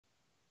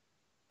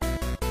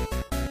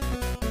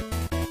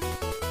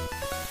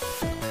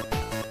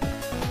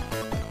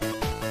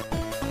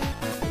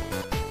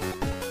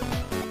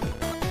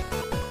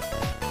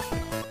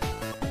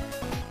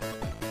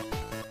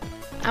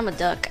I'm a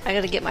duck. I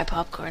gotta get my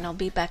popcorn. I'll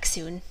be back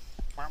soon.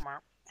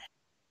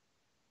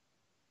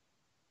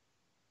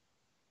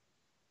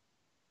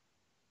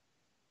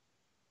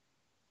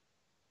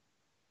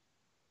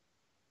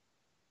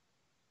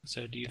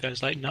 So do you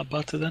guys like nut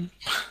butter then?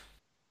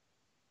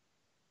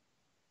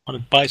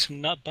 Want to buy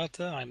some nut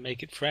butter? I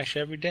make it fresh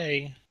every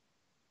day.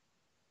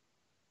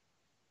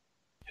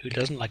 Who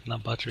doesn't like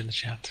nut butter in the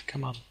chat?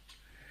 Come on.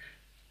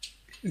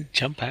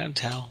 Jump out and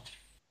tell.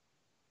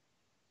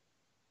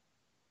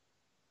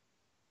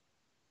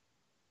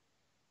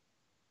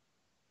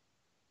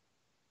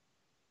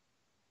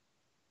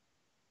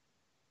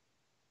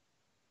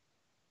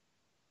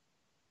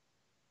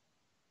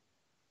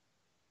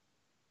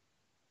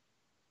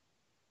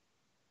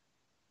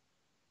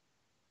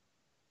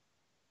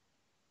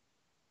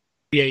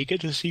 Yeah, you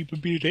get to see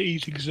Bermuda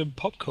eating some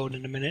popcorn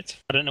in a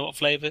minute. I don't know what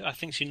flavour. I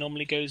think she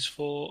normally goes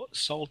for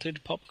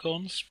salted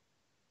popcorns.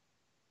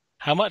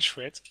 How much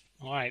for it?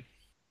 All right.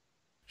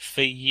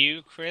 For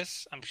you,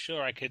 Chris, I'm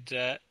sure I could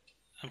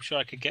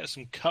get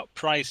some cut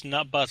price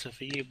nut butter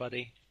for you,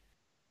 buddy.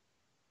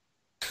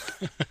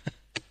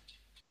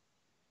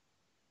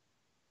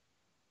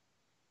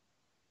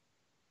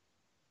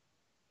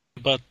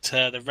 But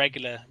the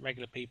regular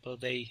people,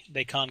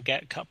 they can't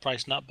get cut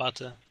price nut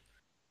butter.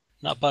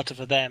 Nut butter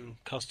for them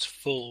costs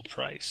full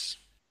price,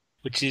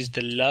 which is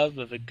the love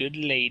of a good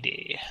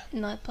lady.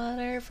 Nut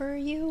butter for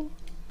you.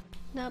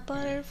 Nut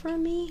butter for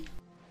me.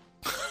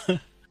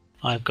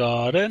 I've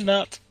got a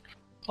nut.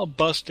 I'll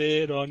bust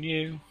it on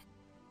you.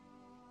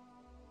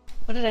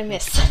 What did I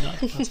miss?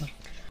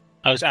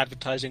 I was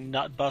advertising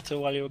nut butter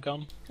while you were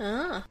gone.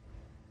 Ah.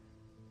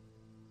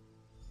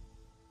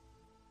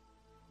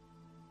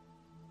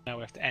 Now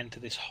we have to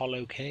enter this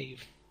hollow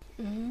cave.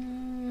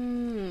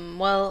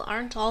 Well,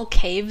 aren't all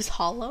caves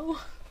hollow?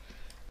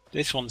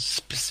 This one's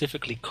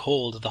specifically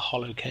called the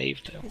Hollow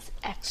Cave, though. It's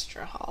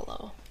extra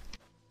hollow.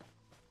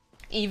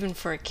 Even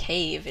for a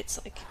cave,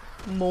 it's like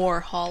more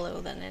hollow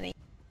than any.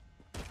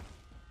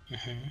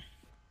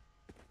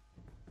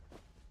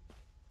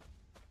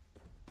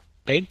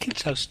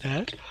 Bacon's so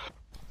snared.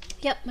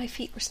 Yep, my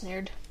feet were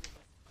snared.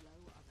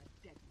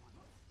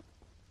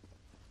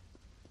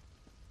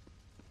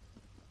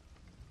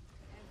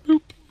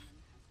 Boop.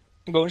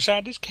 Go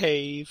inside this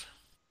cave.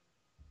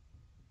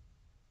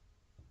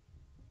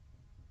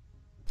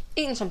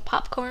 Eating some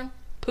popcorn.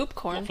 Poop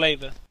corn. What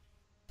flavour?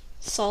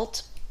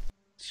 Salt.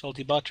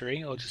 Salty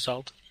buttery or just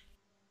salt?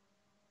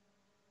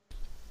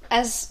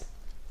 As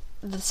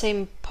the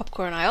same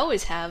popcorn I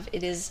always have,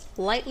 it is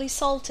lightly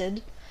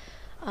salted,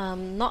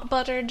 not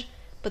buttered,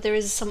 but there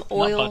is some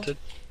oil. Not buttered.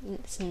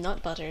 It's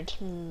not buttered.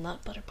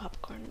 Not butter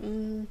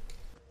popcorn.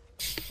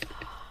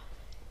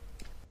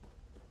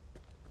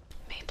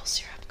 Maple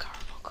syrup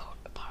caramel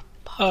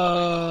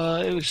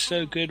popcorn. It was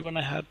so good when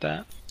I had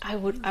that. I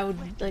would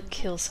like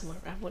kill someone.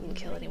 I wouldn't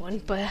kill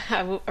anyone, but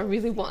I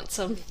really want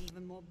some.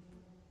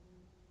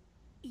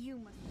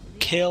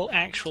 Kill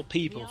actual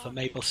people for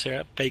maple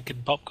syrup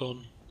bacon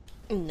popcorn.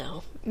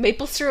 No.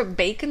 Maple syrup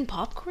bacon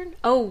popcorn?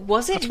 Oh,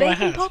 was it That's what I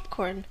bacon had.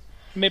 popcorn?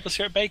 Maple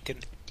syrup bacon.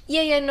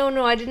 Yeah,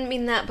 no, I didn't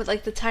mean that, but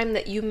like the time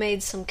that you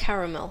made some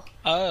caramel.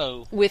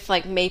 Oh. With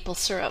like maple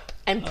syrup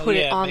and put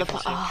it on the maple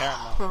syrup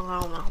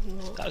caramel.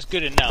 That was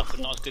good enough, but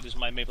not as good as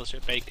my maple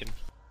syrup bacon.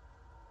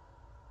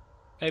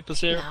 Maple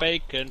syrup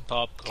bacon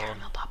popcorn.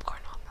 Caramel popcorn.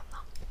 No.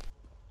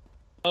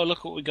 Oh,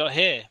 look what we got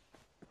here.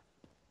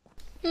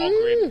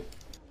 Ogrim.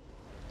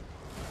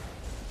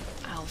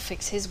 I'll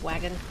fix his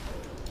wagon.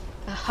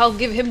 I'll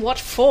give him what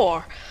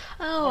for?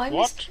 Oh, I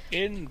missed... What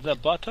in the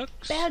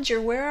buttocks?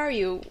 Badger, where are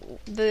you?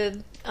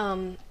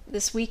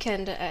 This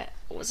weekend,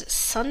 was it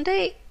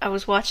Sunday? I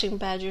was watching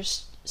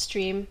Badger's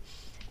stream,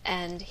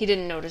 and he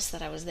didn't notice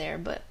that I was there,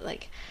 but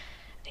like,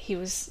 he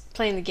was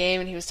playing the game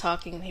and he was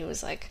talking, and he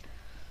was like,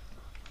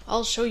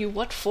 "I'll show you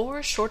what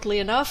for shortly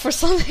enough," or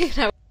something.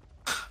 And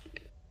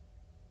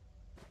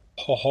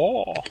Ho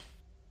ho.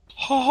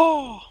 Ho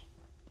ho.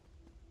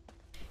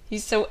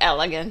 he's so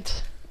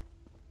elegant.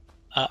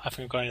 I think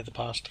I'm going into the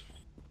past.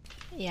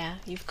 Yeah,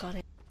 you've got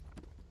it.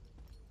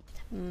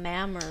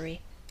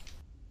 Mammary.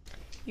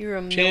 You're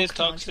a Cheers, milk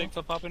Toxic, module.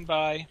 for popping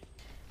by.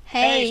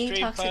 Hey,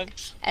 Stream Toxic.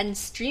 Punks. And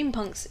Stream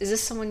Punks. Is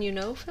this someone you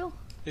know, Phil?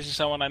 This is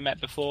someone I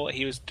met before.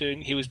 He was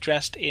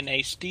dressed in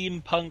a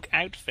steampunk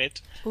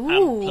outfit Ooh.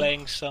 and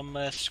playing some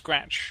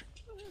scratching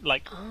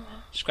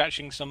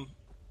some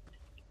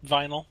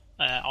vinyl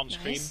on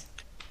stream.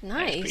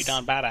 Nice. It's pretty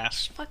darn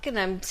badass. Fucking,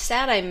 I'm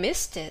sad I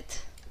missed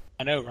it.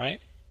 I know, right?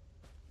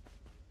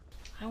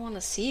 I want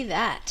to see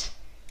that.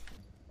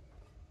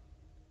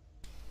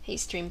 Hey,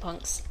 Stream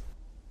Punks.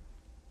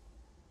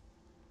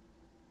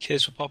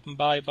 Cheers for popping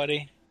by,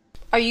 buddy.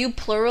 Are you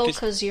plural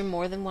because you're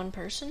more than one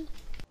person?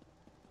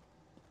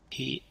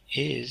 He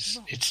is.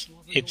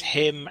 It's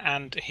him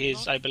and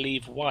his, I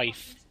believe,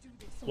 wife.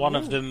 One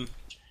of them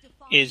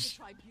is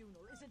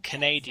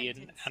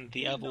Canadian, and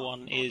the other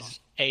one is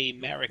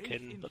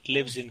American, but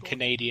lives in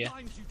Canada.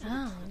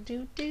 Oh,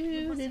 do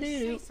do do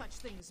do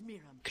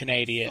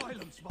Canada.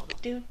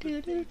 do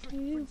do do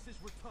do.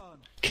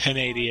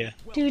 Canada.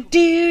 Do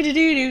do do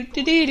do do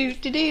do do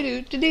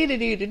do do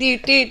do do do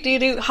do do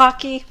do.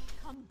 Hockey.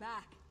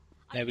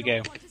 There we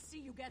go.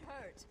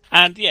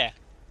 And yeah,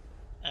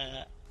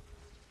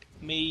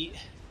 me.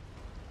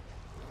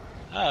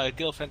 Oh,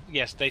 girlfriend.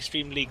 Yes, they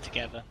stream League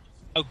together.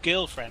 Oh,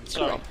 girlfriend.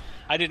 Sorry, Cool.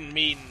 I didn't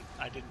mean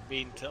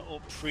to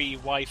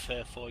pre-wife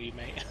her for you,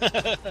 mate.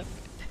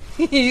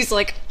 He's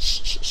like,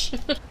 shh, shh, shh.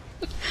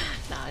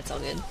 Nah, it's all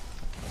good.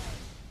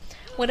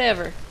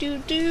 Whatever. Do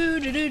do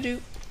do do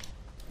do.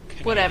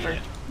 Whatever.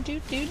 Do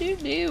do do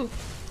do.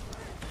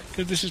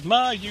 Because this is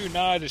my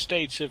United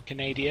States of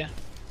Canada.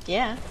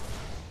 Yeah.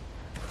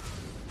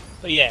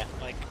 But yeah,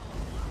 like.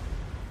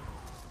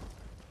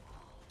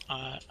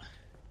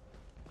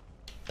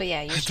 But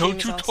yeah, your stream Don't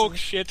is you awesome. talk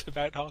shit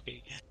about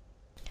hockey.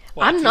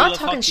 What, I'm do you not love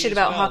talking hockey shit as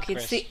about well, hockey.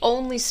 Chris? It's the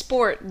only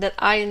sport that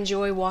I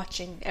enjoy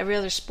watching. Every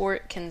other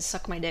sport can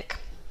suck my dick.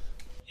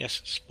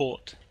 Yes,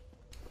 sport.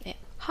 Yeah.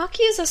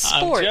 Hockey is a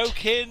sport. I'm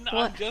joking. I'm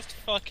What? just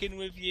fucking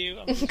with you.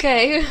 I'm just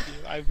Okay. fucking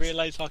with you. I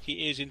realise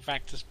hockey is in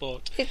fact a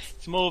sport.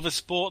 It's more of a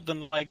sport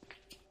than like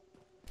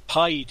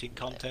pie eating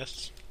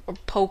contests Or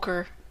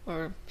poker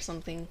or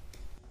something.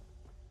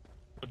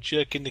 or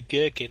jerking the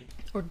gherkin.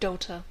 Or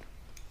Dota.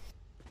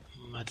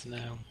 I don't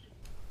know.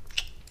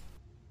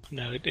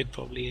 No, it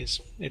probably is.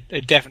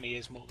 It definitely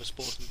is more of a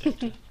sport than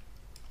Dota.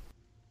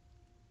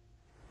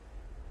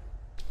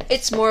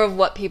 It's more of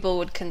what people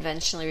would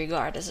conventionally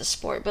regard as a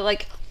sport. But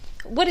like,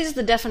 what is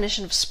the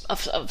definition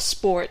of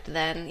sport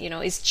then? You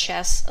know, is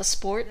chess a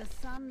sport? The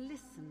sun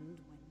listened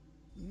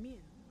when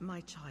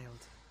my child,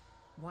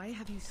 why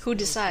have you Who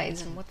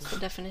decides and what's the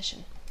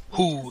definition?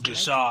 Who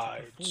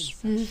decides?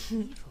 You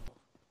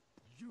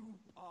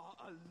are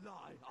a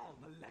lie,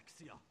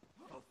 Almalexia,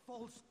 a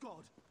false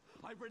god.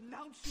 I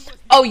renounce you as the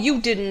Oh,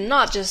 you did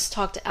not just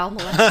talk to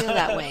Almalexia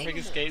that way.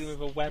 Figure skating with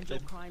a Your weapon.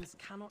 crimes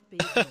cannot be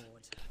ignored.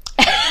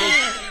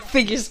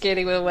 Figure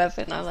skating with a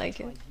weapon, I like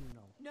it.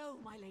 No,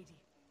 my lady.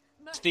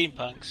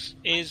 Steampunks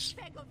is.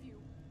 Beg of you.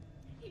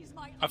 He's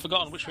my I've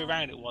forgotten which way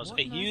around it was.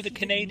 Are you the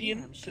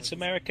Canadian that's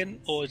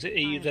American, or are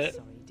you the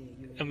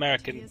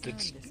American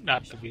that's... No,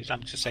 I'm confused.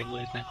 I'm just saying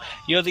words now.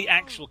 You're the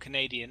actual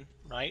Canadian,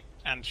 right?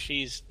 And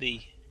she's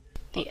the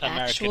actual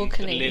American that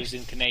Canadian. lives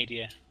in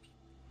Canada.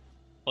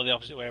 Or the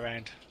opposite way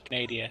around.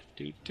 Canada.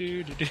 Do,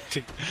 do, do, do,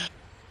 do.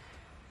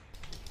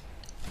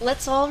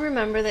 Let's all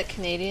remember that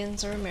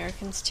Canadians are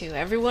Americans too.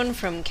 Everyone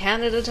from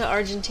Canada to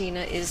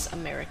Argentina is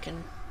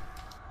American.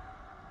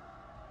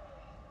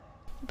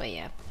 But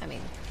yeah, I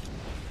mean,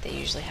 they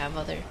usually have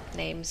other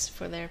names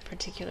for their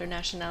particular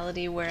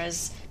nationality,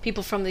 whereas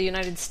people from the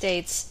United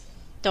States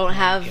don't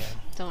have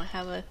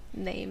a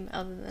name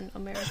other than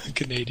American.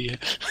 Canada.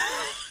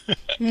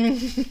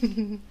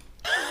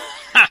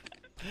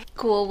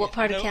 Cool. What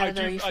part of No,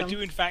 Canada are you I from? do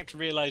in fact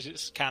realise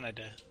it's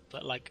Canada,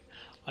 but like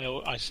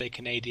I say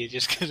Canada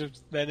just because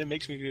then it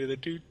makes me do the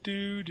do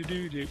do do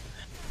do do.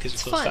 Because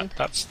of course fun.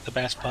 that's the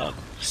best part of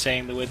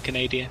saying the word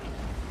Canada.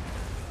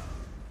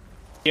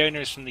 The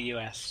owner is from the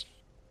US.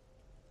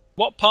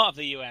 What part of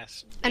the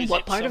US? And Is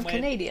what it part of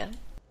somewhere- Canada?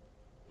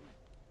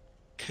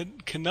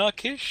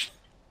 Canuckish?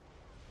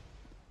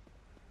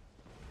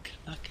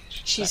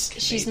 Canuckish? She's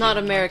That she's Canadian not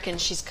one? American.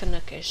 She's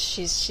Canuckish.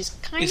 She's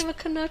kind Is- of a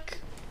Canuck.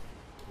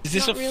 Is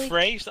this not a really.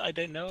 phrase that I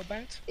don't know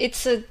about?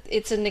 It's a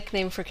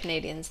nickname for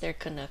Canadians. They're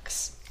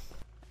Canucks.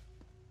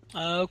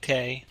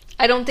 Okay.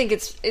 I don't think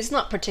it's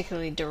not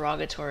particularly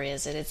derogatory,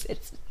 is it?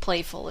 It's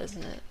playful,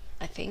 isn't it?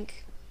 I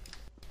think.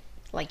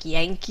 Like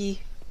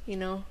Yankee, you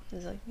know?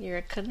 It's like, you're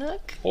a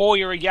Canuck? Oh,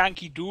 you're a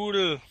Yankee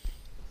Doodle.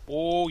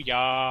 Oh,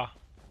 yeah.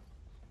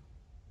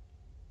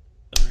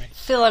 Sorry.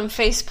 Phil, I'm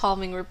face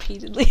palming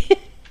repeatedly.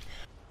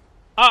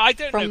 I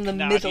don't From know the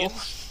middle.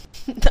 Canadians.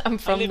 I'm I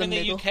from live the in the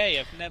middle. UK.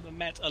 I've never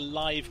met a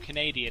live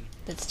Canadian.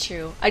 That's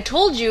true. I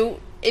told you,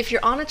 if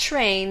you're on a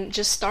train,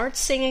 just start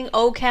singing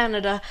 "Oh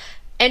Canada."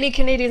 Any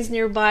Canadians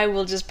nearby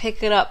will just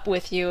pick it up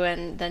with you,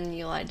 and then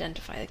you'll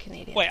identify the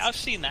Canadians. Wait, I've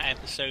seen that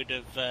episode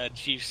of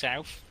Due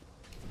South.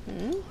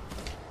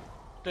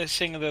 They're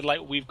singing the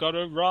like, "We've got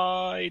a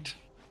ride,"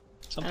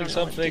 I something don't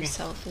know what something. Due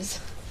South is.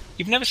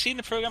 You've never seen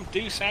the program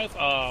Due South?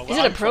 Oh, well, Is it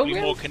a I'm probably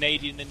program? more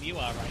Canadian than you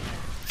are right now.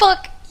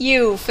 Fuck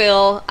you,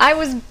 Phil. I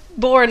was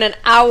born an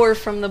hour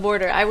from the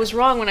border. I was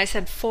wrong when I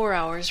said 4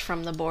 hours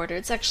from the border.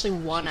 It's actually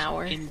 1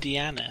 hour.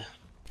 Indiana.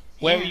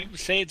 Where Yeah. are you?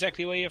 Say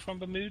exactly where you're from,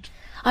 Bermuda.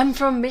 I'm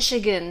from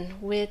Michigan,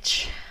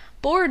 which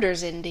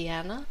borders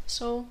Indiana,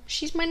 so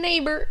she's my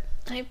neighbor.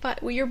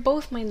 Well, you're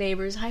both my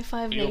neighbors. High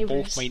five, You're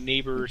neighbors. both my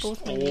neighbors.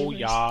 Both my Oh neighbors.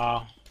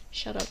 yeah.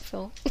 Shut up,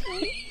 Phil.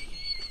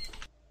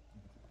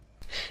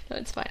 No,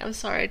 it's fine. I'm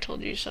sorry I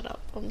told you to shut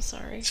up. I'm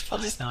sorry. It's I'll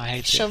fine. just No, I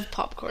hate shove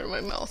popcorn in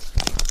my mouth.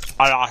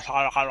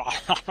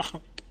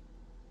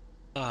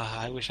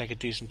 I wish I could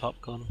do some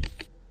popcorn.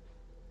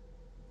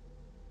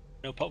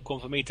 No popcorn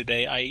for me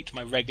today. I ate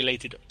my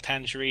regulated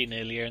tangerine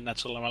earlier, and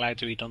that's all I'm allowed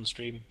to eat on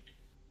stream.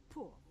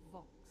 Poor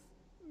Vox.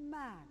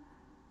 Man,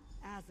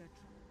 as a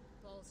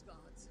False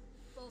gods.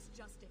 False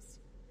justice.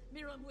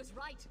 Miriam was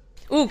right.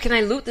 Ooh, can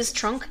I loot this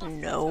trunk?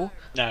 No.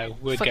 No,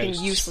 we're Fucking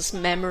ghosts. useless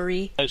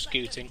memory. Lost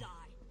gooting.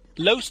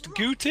 Lost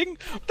gooting?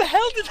 What the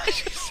hell did I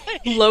just say?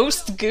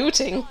 Lost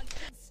gooting.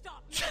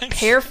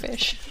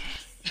 Pearfish.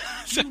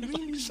 Sounds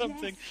like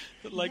something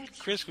that like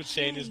Chris would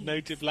say in his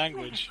native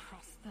language.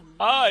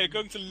 Ah, you're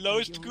going to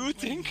Lost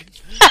gooting?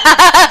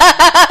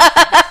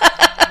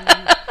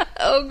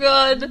 Oh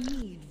god.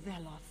 need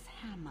Veloth's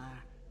hammer.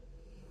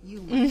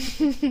 You must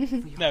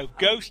No,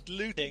 ghost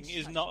looting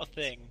is not a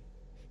thing.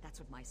 That's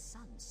what my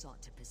son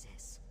sought to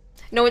possess.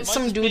 No, it's Am I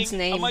some just dude's being-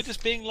 name. Am I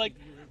just being like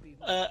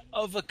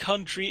other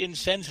country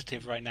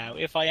insensitive right now?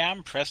 If I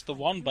am, press the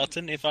 1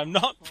 button. If I'm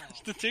not, press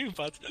the 2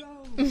 button.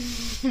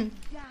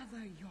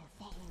 gather your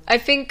followers. I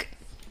think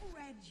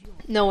Spread your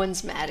no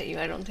one's mad at you.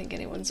 I don't think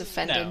anyone's No,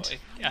 offended.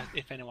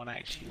 if anyone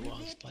actually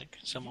was, like,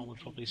 someone would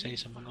probably say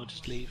something or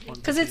just leave.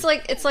 Because it's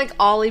like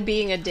Ollie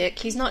being a dick.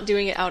 He's not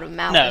doing it out of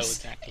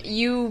malice. No, exactly.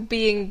 You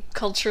being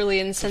culturally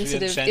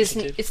insensitive isn't.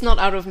 insensitive. It's not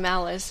out of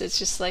malice. It's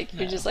just like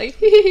you're No. just like.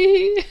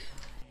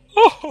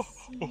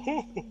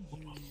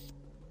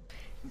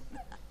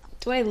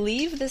 Do I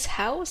leave this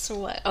house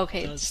or what?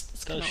 Okay, it's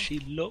Does gonna... she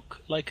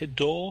look like a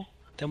door?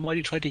 Then why do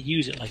you try to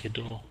use it like a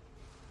door?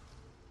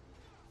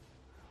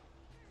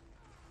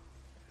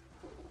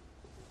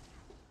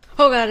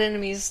 Oh god,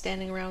 enemies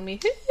standing around me.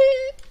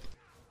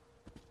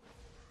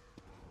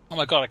 Oh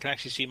my god, I can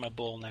actually see my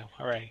ball now.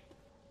 Hooray.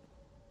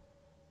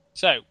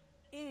 So,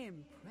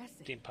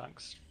 impressive.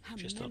 steampunks, Her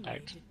just thought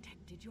memory out.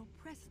 detected your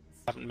presence.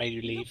 Haven't made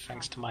you leave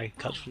thanks to my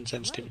cultural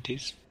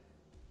sensitivities.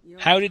 Your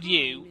How did time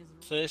you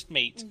is first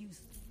meet you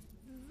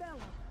Veloth.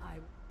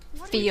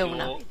 What Fiona. are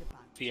you worried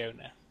about?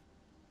 Fiona?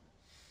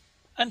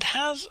 And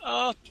has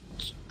our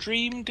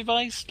stream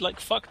device, like,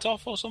 fucked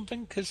off or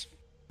something? Because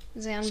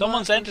Zanbot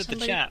someone's or entered the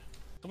somebody? chat.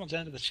 Someone's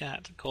entered the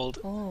chat called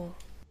Oh.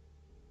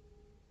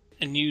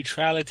 a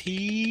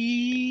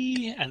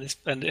neutrality, and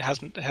it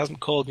hasn't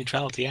called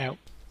neutrality out.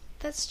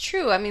 That's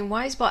true. I mean,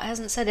 Wisebot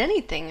hasn't said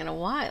anything in a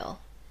while.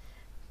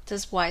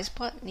 Does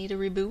Wisebot need a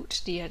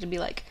reboot? Do you have to be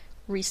like,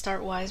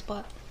 restart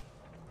Wisebot?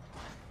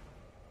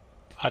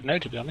 I'd know,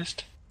 to be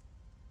honest.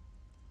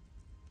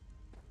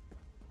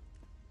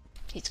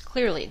 He's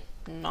clearly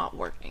not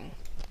working.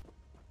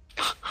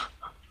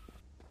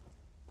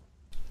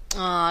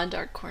 Ah,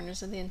 dark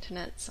corners of the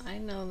internet. I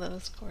know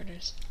those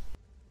corners.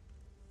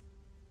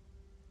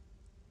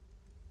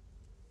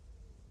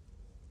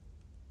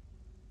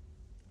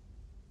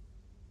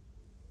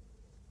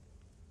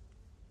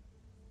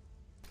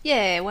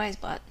 Yay,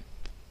 Wisebot.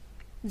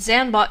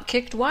 Zanbot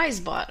kicked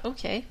Wisebot.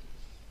 Okay.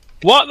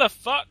 What the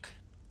fuck?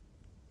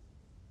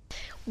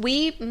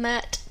 We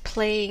met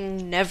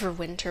playing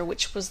Neverwinter,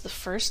 which was the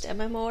first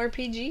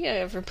MMORPG I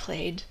ever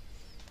played.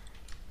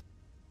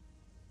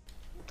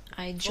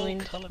 I Full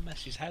joined... colour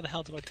messages. How the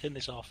hell do I turn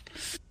this off?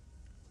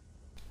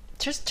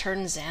 Just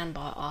turn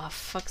Zanbot off.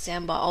 Fuck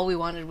Zanbot. All we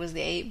wanted was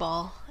the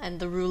 8-ball and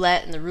the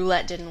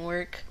roulette didn't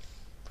work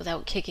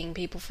without kicking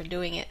people for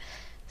doing it.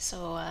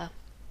 So,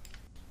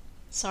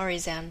 sorry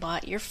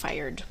Zanbot, you're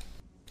fired.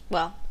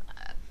 Well,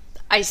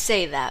 I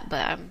say that,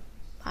 but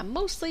I'm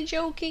mostly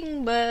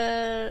joking,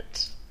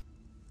 but...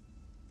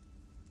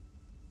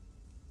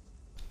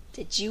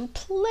 Did you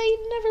play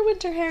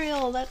Neverwinter,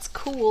 Hariel? That's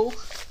cool.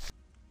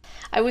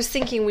 I was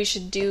thinking we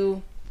should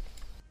do...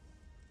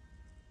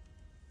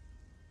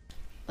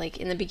 like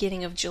in the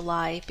beginning of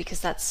July, because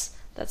that's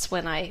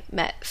when I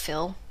met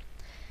Phil.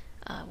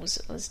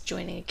 Was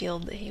joining a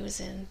guild that he was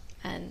in,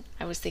 and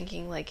I was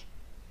thinking like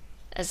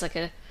as like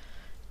a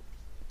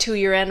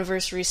 2-year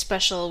anniversary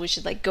special, we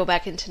should like go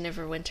back into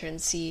Neverwinter and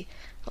see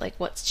like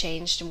what's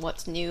changed and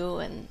what's new,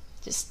 and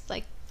just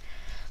like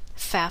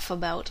faff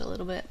about a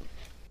little bit.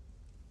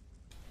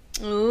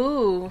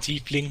 Ooh,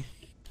 Tiefling.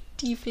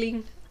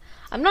 tiefling.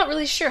 I'm not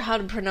really sure how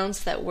to pronounce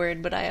that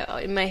word, but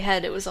in my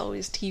head it was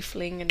always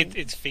tiefling and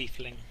It's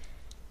fiefling.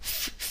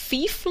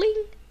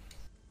 fiefling.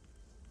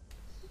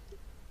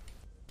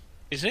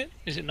 Is it?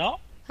 Is it not?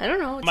 I don't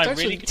know. It Am I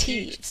starts really with a T.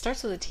 confused? It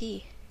starts with a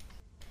T.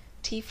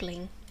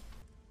 Tiefling.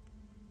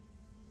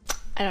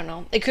 I don't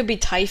know. It could be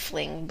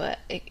tiefling, but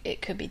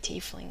it could be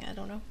tiefling. I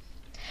don't know.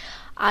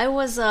 I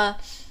was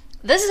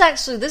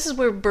this is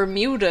where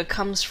Bermuda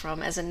comes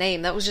from as a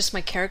name. That was just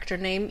my character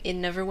name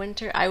in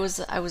Neverwinter. I was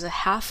a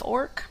half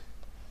orc,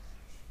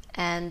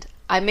 and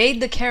I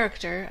made the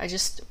character. I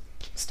just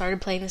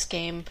started playing this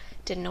game,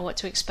 didn't know what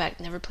to expect,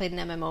 never played an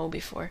MMO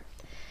before.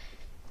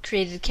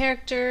 Created a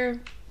character,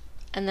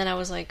 and then I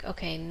was like,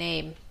 okay,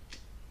 name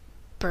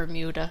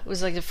Bermuda. It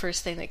was like the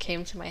first thing that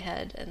came to my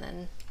head, and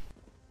then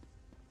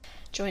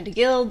joined a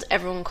guild.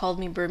 Everyone called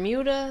me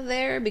Bermuda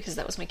there because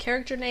that was my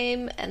character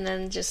name, and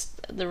then just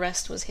the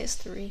rest was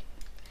history.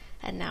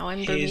 And now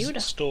I'm Bermuda.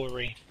 His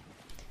story.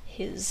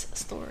 His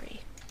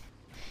story.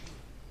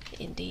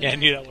 Indeed. Yeah, I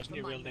knew that wasn't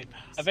your real name.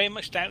 I very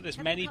much doubt there's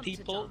many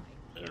people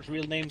whose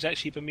real name's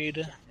actually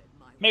Bermuda.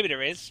 Maybe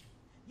there is.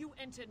 You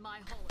entered my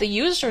hall. The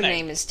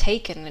username is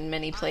taken in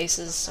many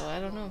places, so I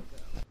don't know.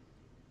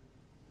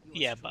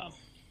 Yeah, but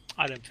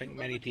I don't think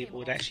many people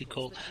would actually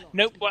call...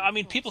 No, well, I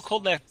mean, people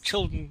call their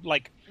children,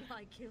 like,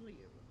 Why kill you?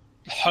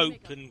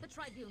 Hope and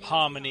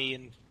Harmony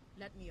and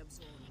Let me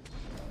absorb.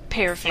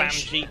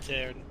 Pearfish.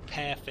 Flangita and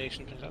Pearfish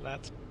and things like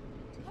that.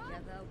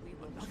 Together we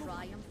will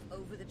triumph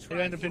over the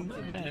They end up in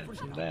tribunal.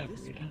 from there.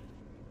 You know?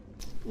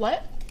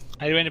 What?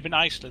 How do you end up in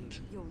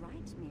Iceland? You're right,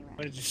 Mira.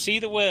 Wanted to see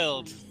the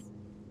world. Solid.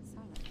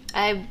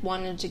 I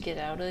wanted to get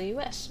out of the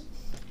US.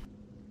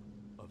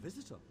 A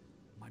visitor.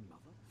 My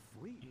mother.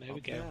 Free. And there we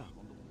Up go. there on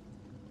the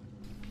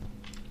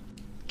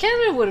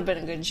Canada would have been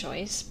a good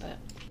choice, but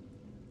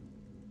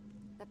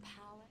The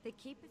power they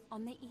keep it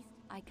on the east.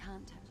 I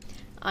can't touch.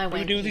 I What do we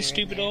went do with here these and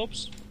stupid there.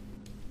 orbs?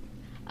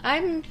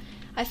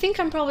 I think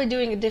I'm probably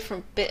doing a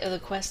different bit of the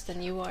quest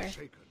than you are.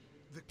 shaken.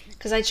 The key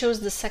Because I chose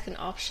the second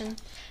option,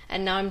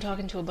 and now I'm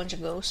talking to a bunch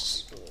of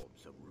ghosts.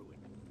 orbs of ruin.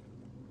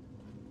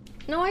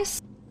 No,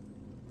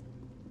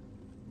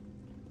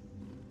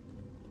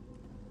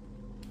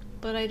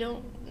 but I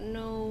don't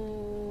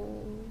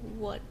know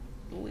what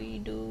we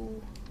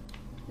do.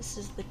 This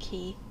is the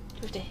key.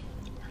 Do we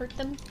have to hurt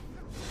them?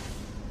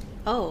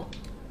 Oh.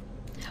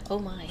 Oh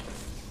my.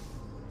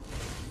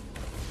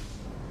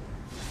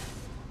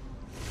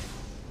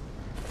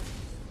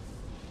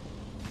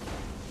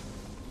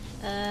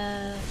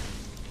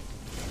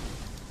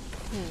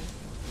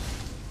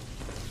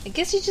 I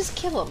guess you just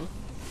kill them.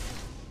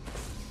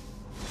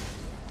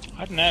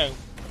 I don't know.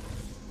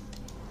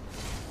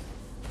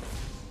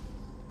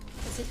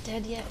 Is it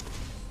dead yet?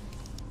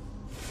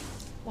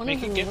 One Make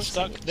of it them get looks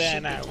stuck like it there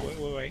should be now. dead.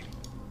 Wait.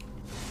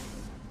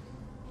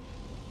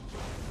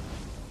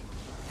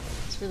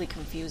 It's really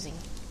confusing.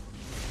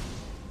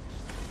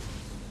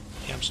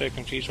 Yeah, I'm so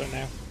confused right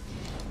now.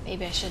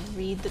 Maybe I should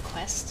read the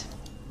quest.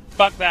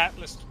 Fuck that.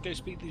 Let's go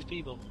speak to these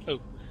people. Oh,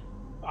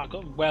 I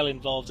got well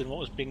involved in what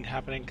was being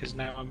happening because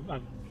now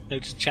I've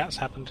noticed chats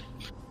happened.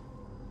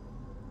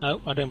 No,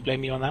 I don't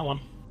blame you on that one.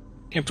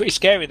 Getting pretty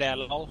scary there,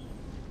 lol.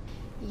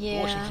 Watching from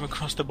Yeah,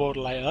 across the border,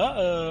 like,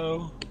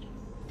 uh-oh.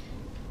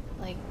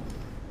 like...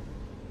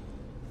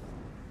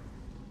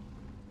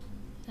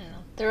 I don't know.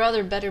 There are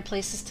other better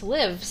places to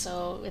live,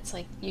 so it's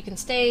like you can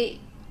stay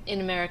in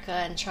America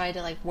and try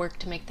to like work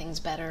to make things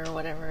better or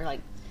whatever,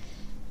 like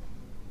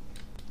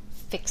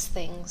fix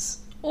things.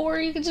 Or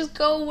you could just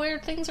go where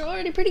things are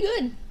already pretty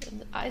good.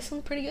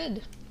 Iceland's pretty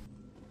good.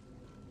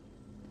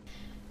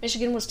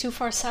 Michigan was too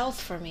far south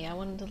for me. I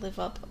wanted to live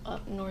up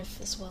north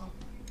as well.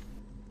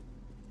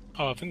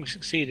 Oh, I think we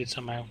succeeded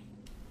somehow.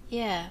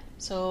 Yeah,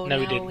 so No,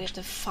 we now didn't. we have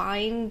to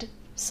find...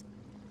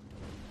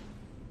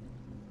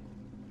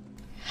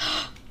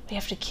 We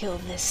have to kill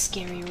this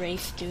scary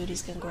wraith dude.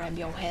 He's gonna grab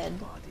your head.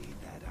 Body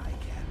that I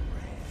can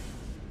rend.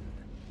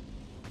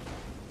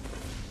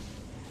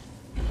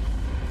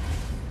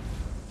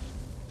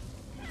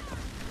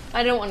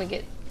 I don't want to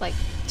get like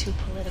too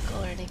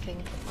political or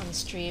anything on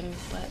stream,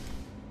 but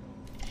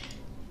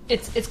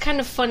it's kind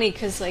of funny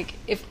because like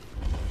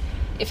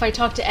if I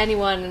talk to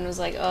anyone and was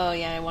like, oh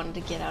yeah, I wanted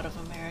to get out of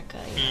America,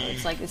 you know,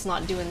 it's like it's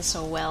not doing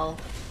so well.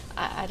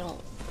 I don't,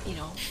 you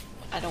know,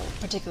 I don't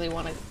particularly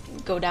want to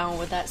go down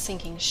with that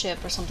sinking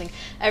ship or something.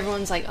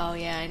 Everyone's like, oh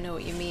yeah, I know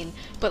what you mean,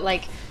 but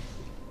like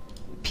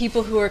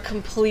people who are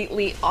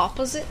completely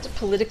opposite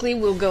politically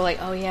will go like,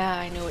 oh yeah,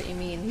 I know what you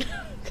mean,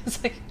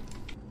 because like.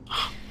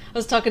 I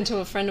was talking to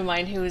a friend of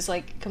mine who was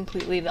like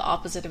completely the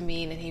opposite of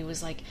me, and he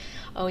was like,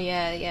 "Oh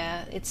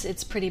yeah,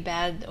 it's pretty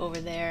bad over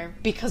there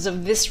because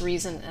of this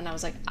reason." And I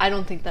was like, "I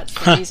don't think that's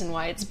the reason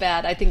why it's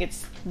bad. I think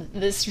it's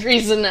this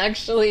reason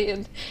actually."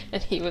 And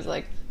he was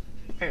like,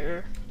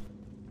 "Er."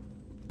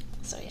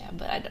 So yeah,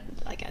 but I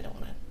don't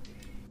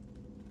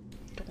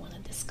want to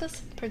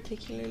discuss it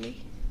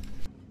particularly.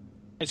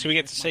 So we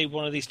get to say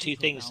one of these two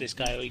things to this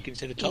guy, or you can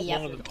say the top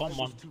Yep. one or the bottom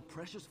one. Too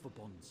precious for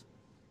bonds.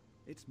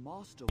 Its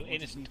master You're wanted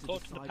innocent me to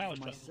caught in the decide power for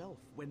struggle. myself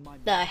when my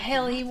The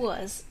hell he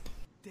was.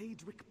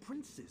 Daedric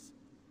princes.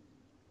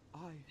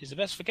 Is the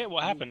best forget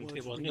what happened.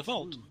 It wasn't your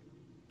fault.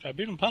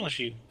 Tribunal punish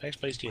you. Best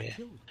place to hear.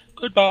 Killed.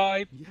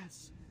 Goodbye.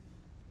 Yes.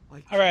 I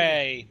killed.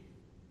 Hooray.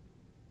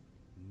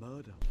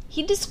 Murder.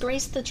 He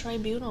disgraced the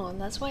tribunal,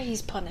 and that's why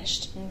he's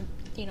punished. And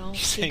you know, he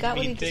Saying got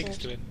what he mean things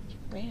deserved. to him.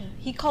 Yeah,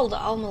 he called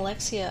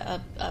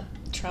Almalexia a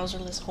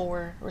trouserless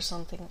whore or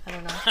something. I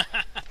don't know.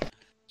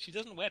 She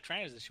doesn't wear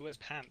trousers, she wears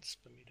pants,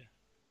 Bermuda.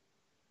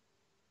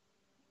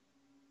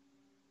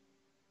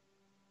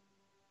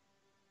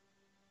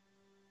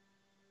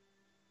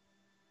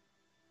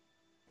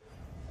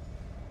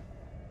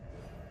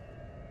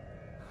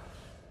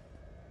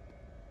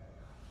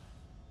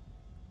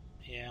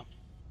 Yeah.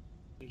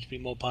 Needs to be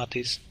more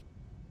parties.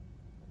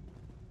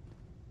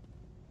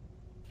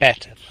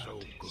 Better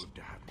parties. Good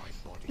to have my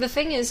body. The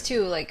thing is,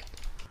 too, like,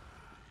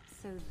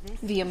 So this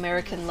the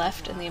American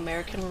left and the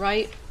American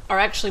right are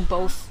actually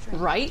both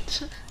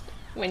right.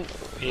 When,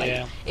 like,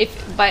 Yeah.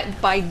 if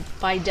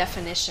by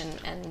definition,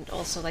 and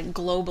also like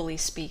globally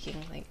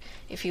speaking, like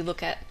if you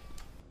look at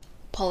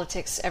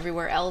politics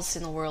everywhere else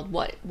in the world,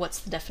 what's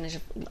the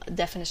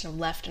definition of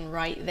left and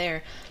right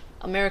there?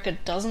 America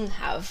doesn't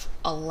have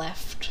a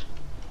left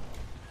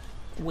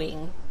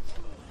wing.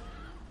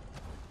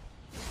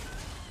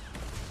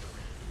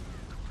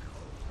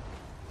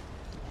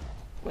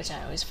 which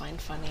I always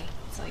find funny.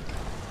 It's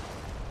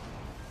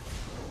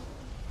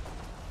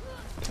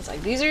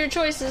like, these are your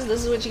choices,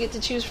 this is what you get to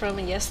choose from,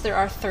 and yes, there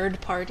are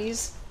third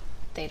parties.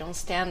 They don't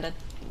stand a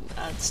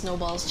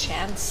snowball's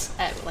chance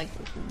at, like,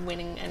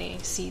 winning any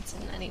seats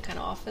in any kind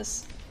of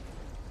office.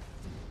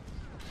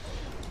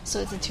 So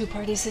it's a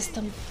two-party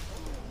system.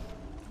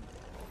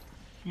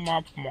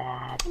 Mwah,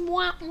 mwah.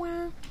 Mwah,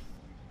 mwah.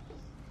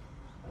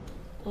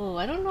 Oh,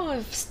 I don't know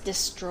if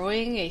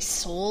destroying a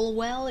soul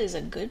well is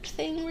a good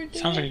thing we're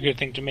doing. Sounds like a good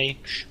thing to me.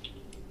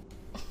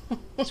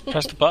 Just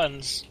press the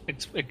buttons.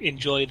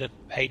 Enjoy the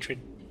hatred.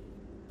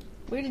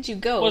 Where did you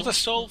go? Was the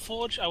Soul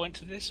Forge? I went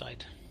to this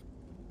side.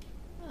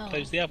 Oh.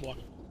 Close the other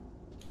one.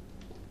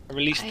 I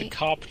released the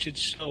carpeted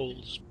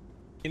souls.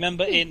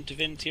 Remember in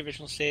Divinity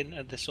Original Sin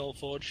and the Soul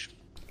Forge?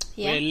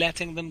 Yeah. We're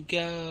letting them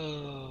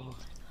go.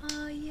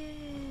 Oh yeah,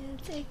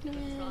 it's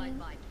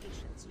ignorant.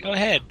 Go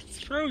ahead,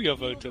 throw your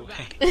vote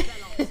away.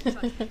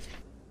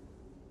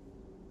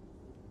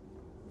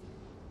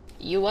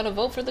 You want to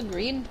vote for the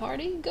Green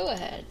Party? Go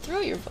ahead, throw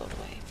your vote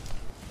away.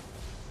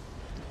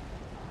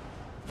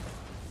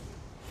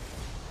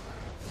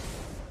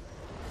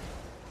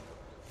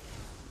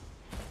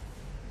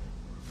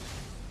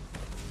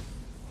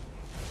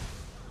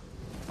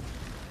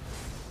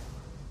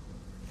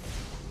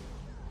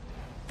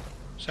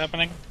 What's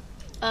happening?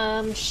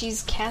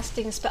 She's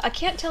casting a spell. I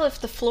can't tell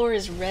if the floor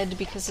is red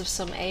because of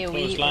some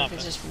AoE or if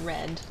it's just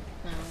red.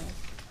 No.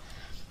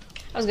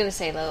 I was gonna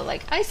say though,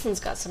 like, Iceland's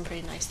got some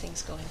pretty nice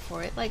things going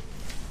for it. Like,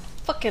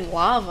 fucking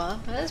lava.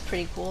 That's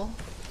pretty cool.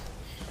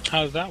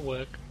 How does that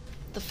work?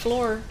 The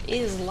floor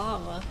is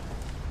lava.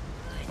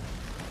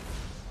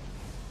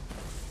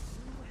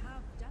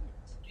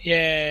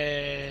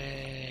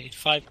 Yay!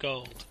 5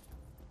 gold.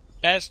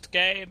 Best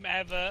game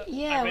ever.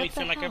 Yeah, I really what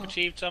the feel like I've hell?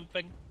 achieved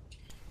something.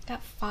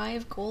 Got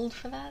 5 gold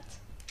for that?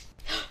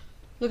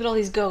 Look at all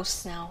these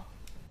ghosts now.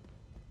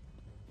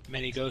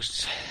 Many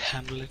ghosts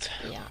handle it.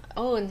 Yeah.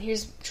 Oh, and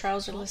here's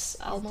trouserless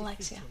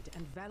Almalexia.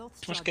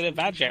 Must get a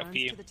badge out for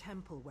you.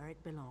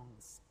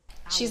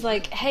 She's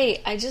like,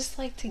 hey, I just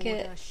like to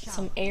get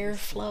some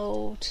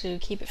airflow to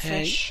keep it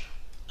fresh.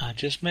 I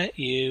just met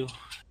you.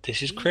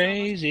 This is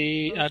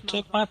crazy. I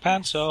took my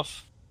pants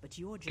off.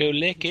 Go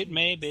lick it,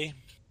 maybe.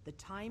 The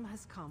time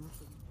has come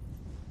for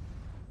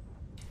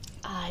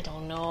I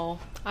don't know.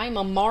 I'm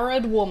a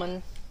married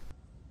woman.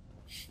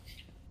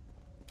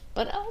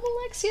 But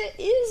Almalexia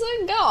is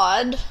a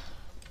god.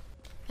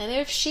 And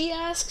if she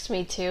asked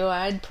me to,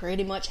 I'd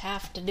pretty much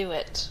have to do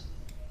it.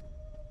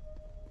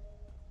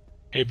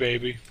 Hey,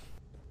 baby.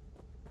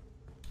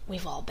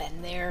 We've all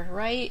been there,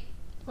 right?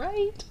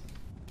 Right?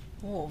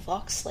 Oh,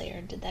 Vox Slayer.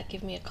 Did that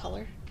give me a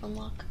color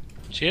unlock?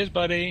 Cheers,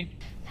 buddy.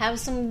 Have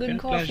some good Been a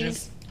pleasure.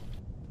 coffees.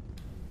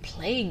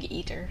 Plague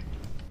Eater.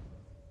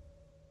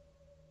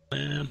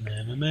 Ma.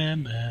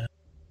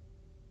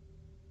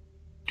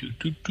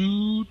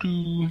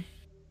 Do.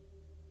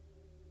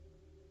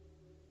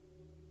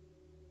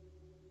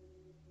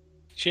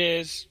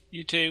 Cheers,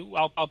 you too.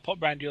 I'll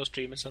pop round your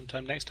stream at some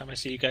time next time I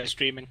see you guys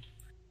streaming.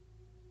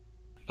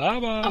 Bye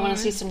bye. I want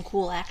to see some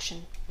cool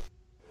action.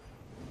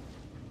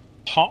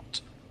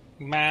 Hot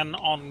man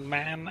on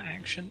man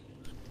action.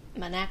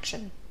 Man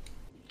action.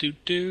 Do.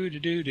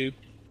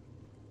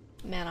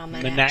 Man on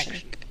man Man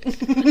action.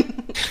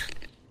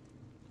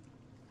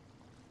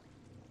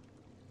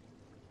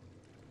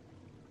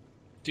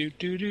 Do.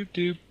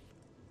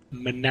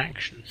 Man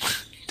action.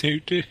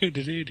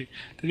 Do.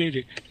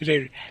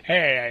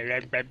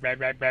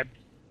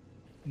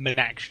 Man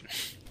action.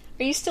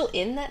 Are you still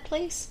in that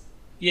place?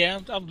 Yeah,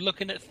 I'm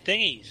looking at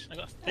thingies. I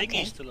got thingies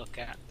Okay. to look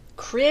at.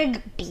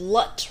 Krig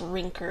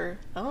Blutrinker.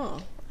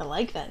 Oh, I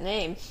like that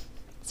name.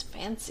 It's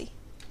fancy.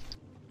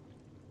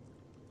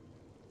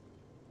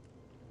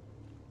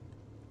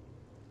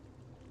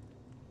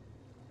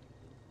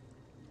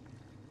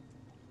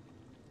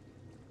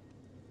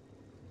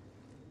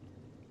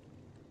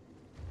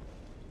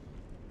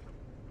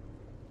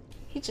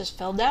 He just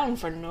fell down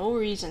for no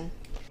reason.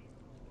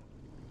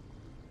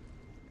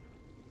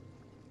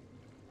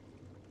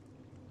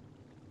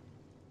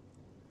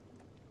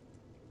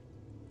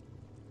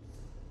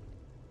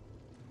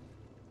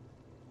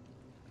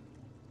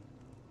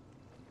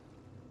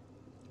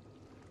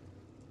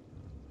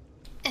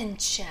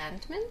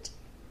 Enchantment?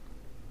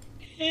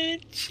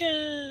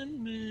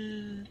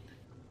 Enchantment.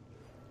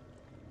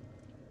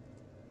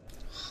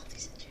 Oh,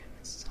 these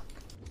enchantments suck.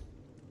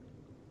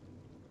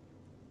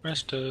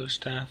 Resto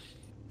staff.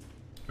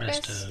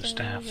 Resto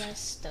staff.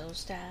 Resto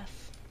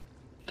staff.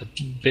 The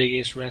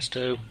biggest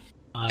resto.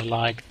 I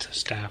liked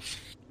staff.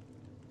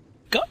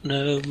 Got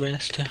no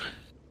resto.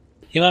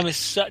 Your mum is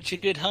such a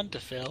good hunter,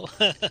 Phil.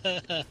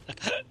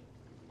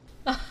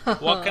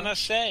 What can I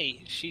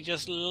say? She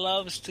just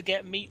loves to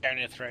get meat down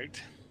her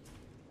throat.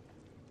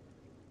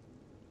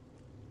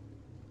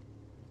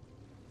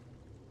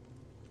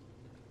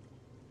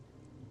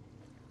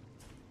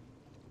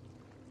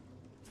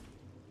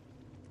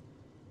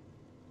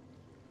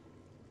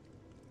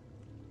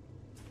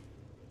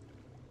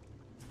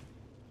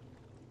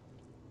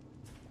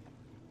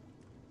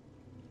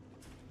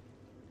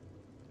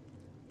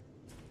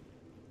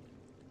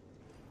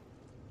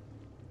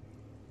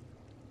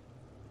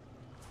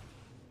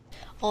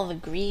 all the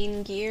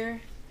green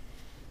gear,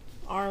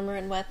 armor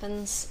and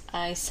weapons,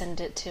 I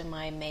send it to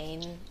my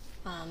main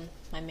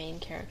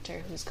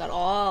character, who's got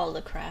all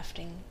the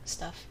crafting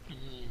stuff.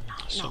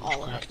 So Not much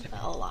all crafting. of it,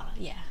 a lot.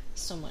 Yeah,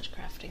 so much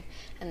crafting.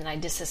 And then I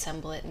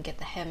disassemble it and get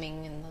the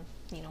hemming and the,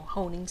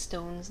 honing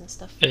stones and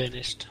stuff.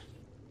 Ernest.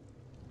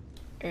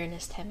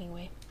 Ernest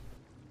Hemingway.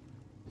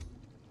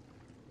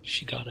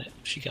 She got it.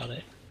 She got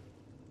it.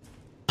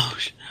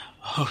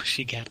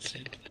 She gets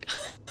it.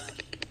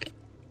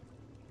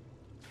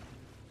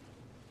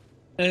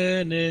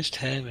 Ernest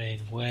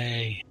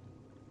Hemingway.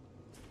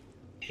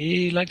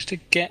 He likes to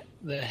get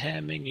the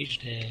hemming each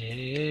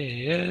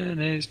day.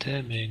 Ernest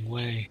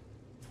Hemingway.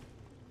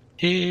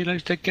 He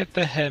likes to get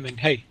the hemming.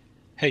 Hey,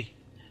 hey,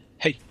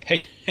 hey,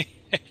 hey, hey,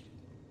 hey.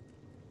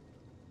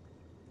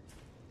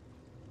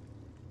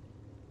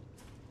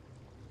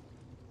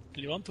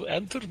 Do you want to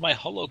enter my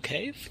hollow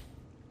cave?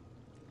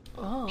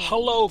 Oh.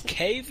 Hollow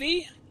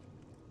cavey?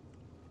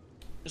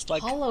 It's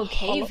like Hollow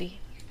cavey.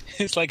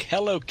 It's like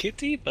Hello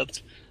Kitty,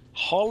 but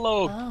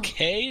hollow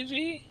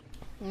cavey?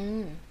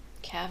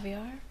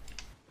 Caviar?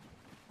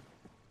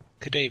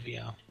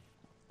 Cadaviar.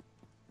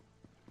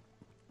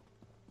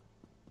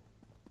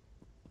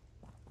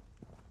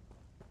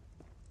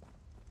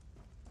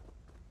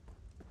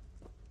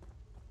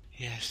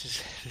 Yes,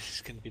 this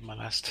is going to be my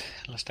last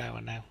hour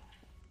now.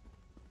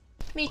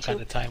 Me What too.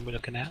 kind of time we're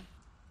looking at?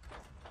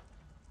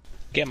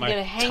 Get my You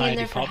gotta hang in tiny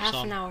there for pops half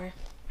on. an hour.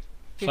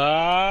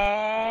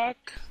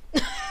 Fuck.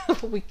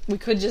 we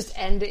could just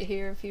end it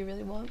here if you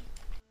really want.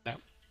 No.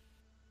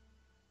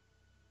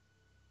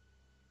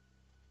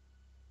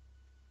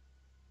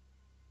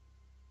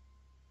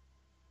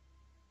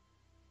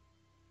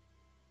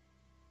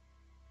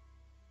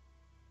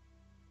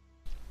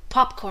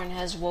 Popcorn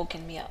has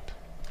woken me up.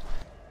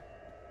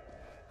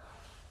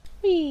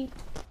 Whee!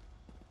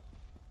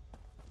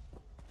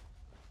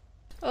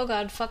 Oh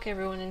god, fuck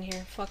everyone in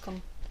here. Fuck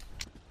them.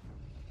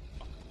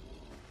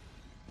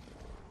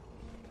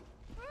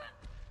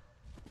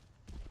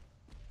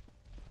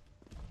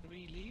 Do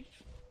we leave?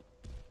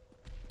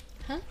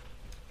 Huh?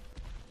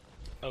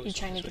 Oh, You it's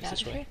trying to this get way, out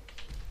this of way.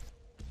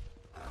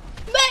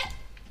 here? Bleh!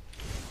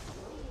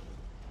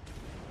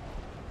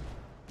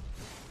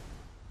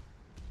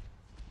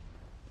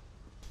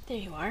 There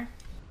you are.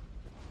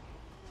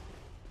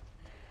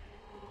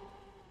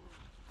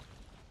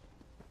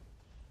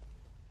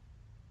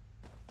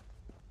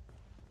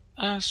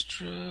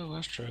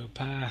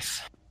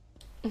 Astropath.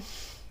 I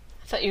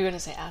thought you were gonna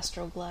say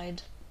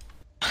Astroglide.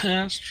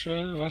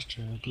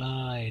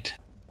 Astroglide.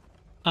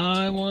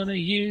 I wanna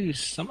use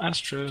some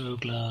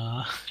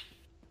Astroglide.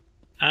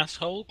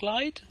 Asshole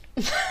glide?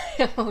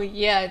 Oh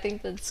yeah, I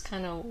think that's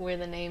kind of where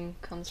the name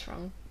comes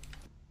from.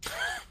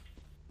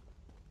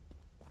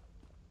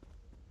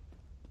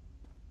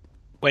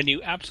 When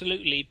you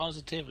absolutely,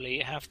 positively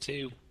have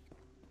to...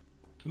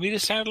 For me to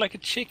sound like a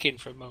chicken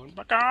for a moment.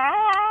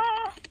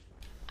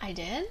 I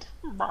did?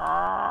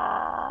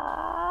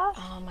 Astropath's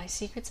Oh, my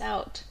secret's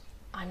out.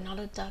 I'm not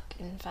a duck,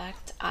 in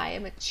fact. I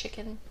am a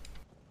chicken.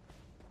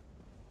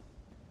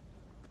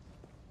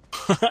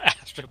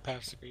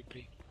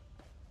 creepy.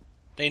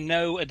 They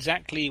know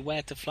exactly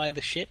where to fly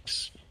the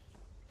ships.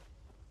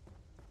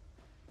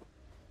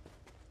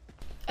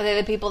 Are they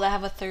the people that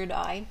have a third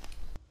eye?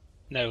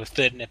 No, a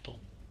third nipple.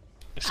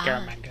 A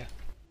scaramanga.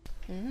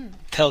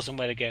 Tells them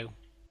where to go.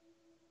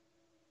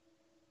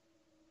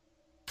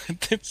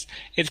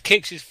 It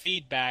kicks his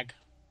feed bag.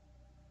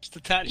 Just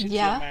attach it to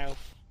your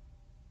mouth.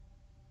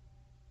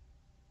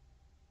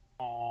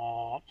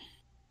 Aww.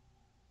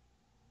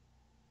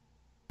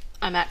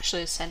 I'm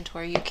actually a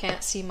centaur. You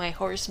can't see my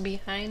horse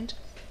behind,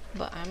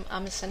 but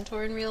I'm a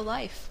centaur in real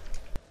life.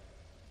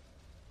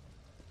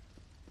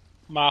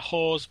 My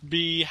horse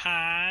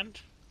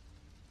behind.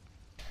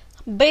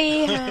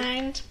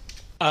 Behind.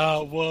 I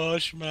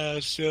wash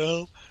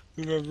myself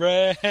with a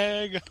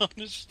rag on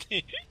a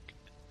stick.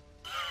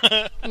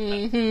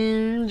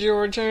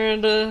 Your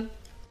turn to...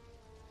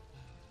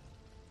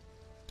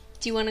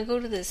 Do you want to go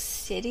to the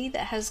city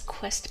that has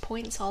quest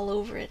points all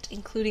over it,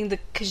 including the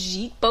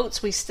Khajiit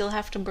boats we still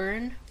have to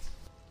burn?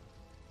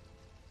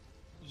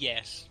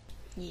 Yes.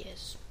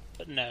 Yes.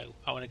 But no,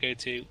 I want to go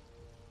to...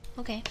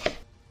 Okay. I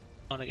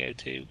want to go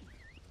to...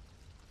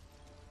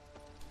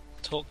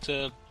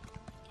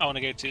 I want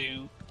to go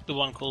to the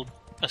one called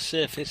A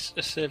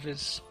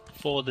Service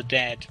for the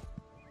Dead,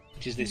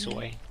 which is this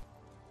way.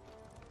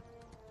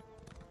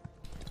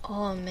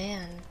 Oh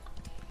man.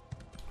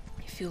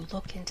 If you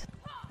look into...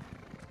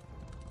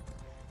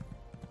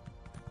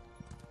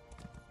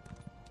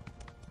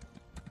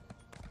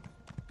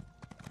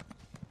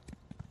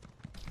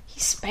 He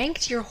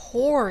spanked your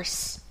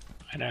horse.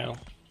 I know.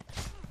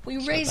 We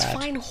So raise bad.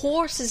 fine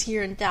horses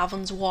here in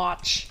Davon's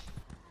Watch.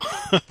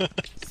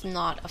 It's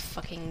not a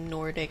fucking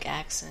Nordic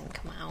accent,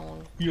 come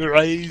on. You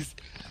raise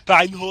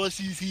fine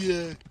horses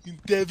here in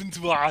Devon's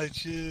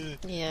Watch. Yeah.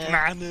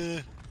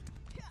 Man,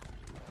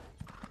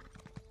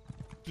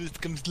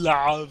 first comes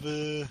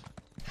lava.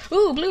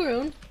 Ooh, Blue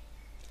Rune.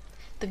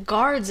 The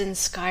guards in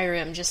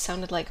Skyrim just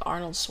sounded like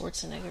Arnold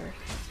Schwarzenegger.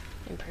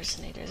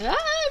 impersonators. Ah,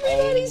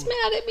 everybody's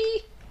mad at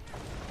me.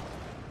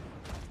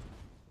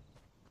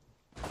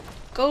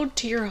 Go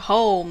to your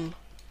home.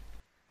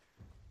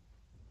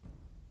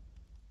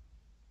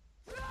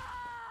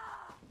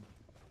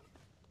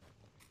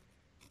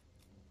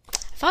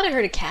 I thought I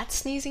heard a cat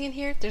sneezing in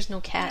here. There's no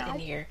cat in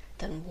here.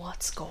 Then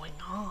what's going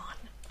on?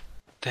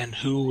 Then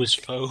who was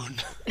phone?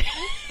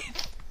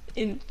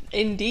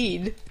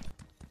 Indeed.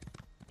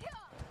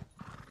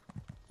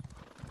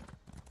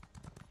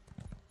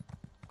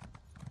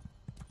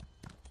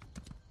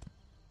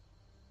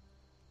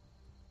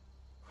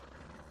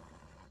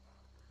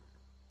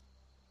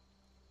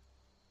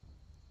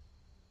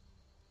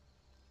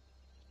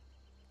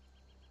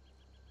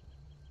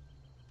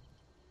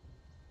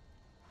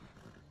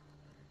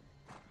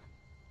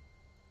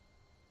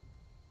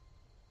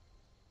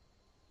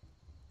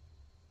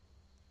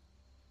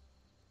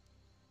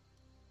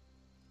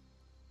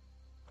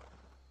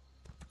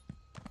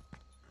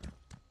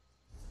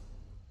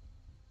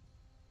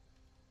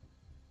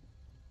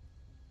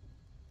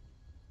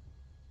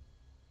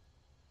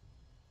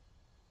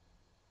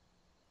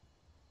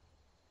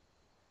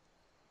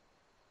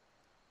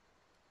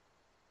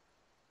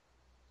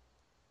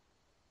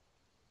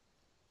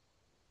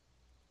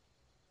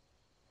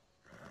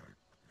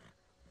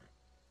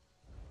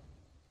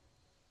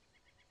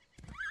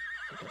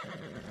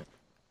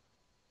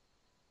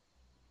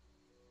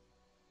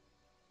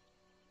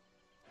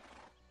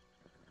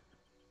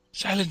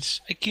 Silence!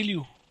 I kill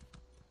you!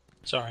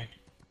 Sorry.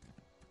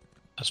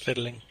 I was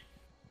fiddling.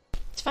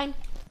 It's fine.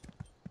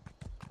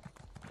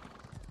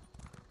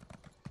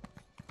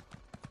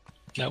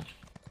 Nope.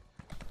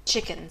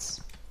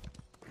 Chickens.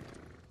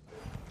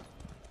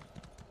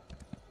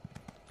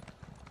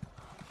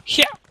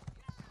 Yeah!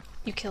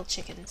 You kill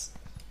chickens.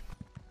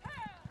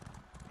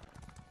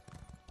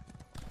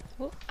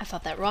 Oh, I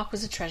thought that rock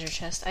was a treasure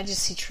chest. I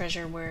just see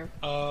treasure where...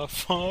 I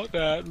thought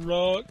that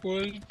rock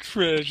was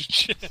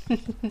treasure.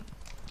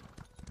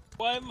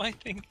 Why am I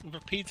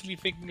repeatedly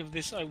thinking of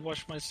this? I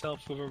wash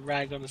myself with a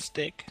rag on a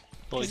stick.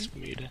 Voice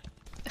Bermuda.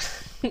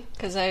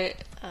 Because I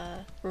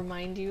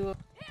remind you of...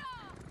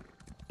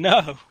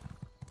 No!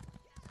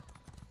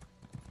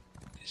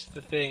 It's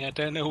the thing, I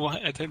don't know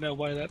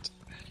why that's...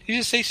 Did you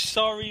just say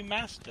sorry,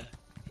 master?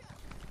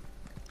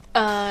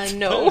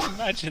 No.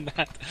 Imagine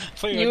that.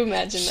 You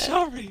imagine that.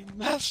 Sorry,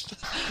 master.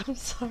 I'm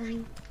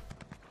sorry.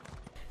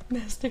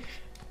 Master.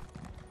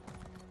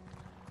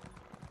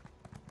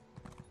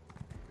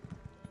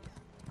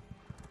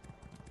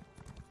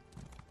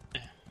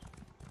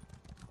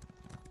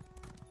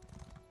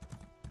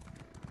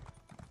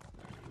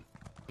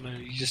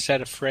 You just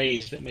said a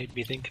phrase that made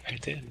me think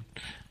about it. And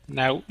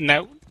now...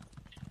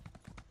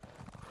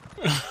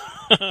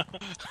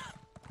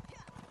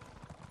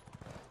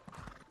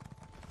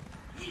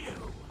 You!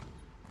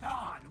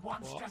 Thorn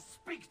wants to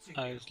speak to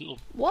you.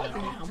 What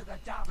Go now? to the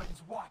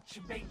Darwin's Watch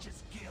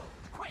Mages Guild.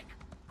 Quick!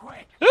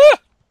 Quick!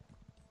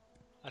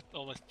 I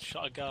almost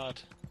shot a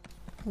guard.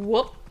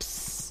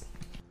 Whoops.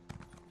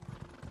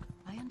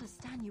 I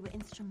understand you were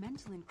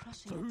instrumental in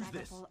crushing So the who's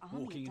this? Daggerfall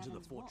army Walking at into the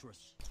Devon's Watch.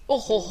 fortress. Oh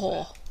ho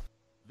ho.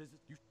 Visit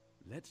you.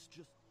 Let's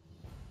just...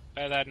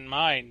 Bear that in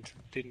mind.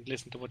 Didn't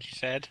listen to what you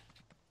said.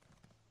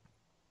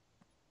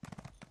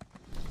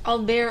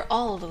 I'll bear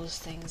all those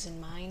things in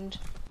mind.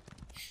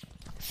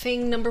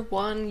 Thing number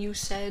 1, you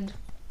said.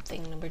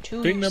 Thing number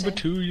 2, Thing you number said.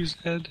 2, you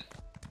said.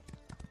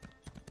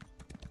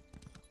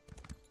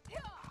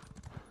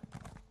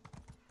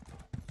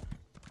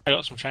 I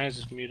got some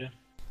trousers, Bermuda.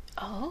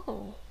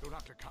 Oh.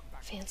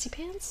 Fancy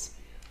pants?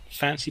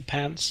 Fancy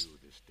pants.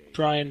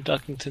 Brian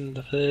Duckington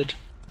III.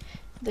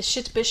 The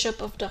shit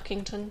bishop of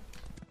Duckington.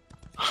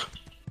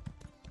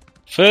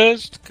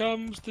 First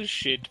comes the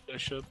shit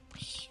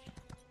bishops.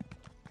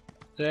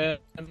 Then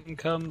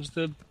comes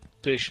the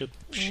bishop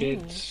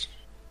shits.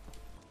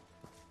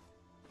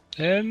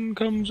 Then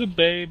comes a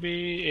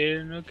baby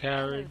in a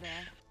carriage.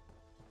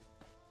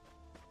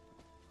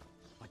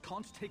 I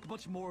can't take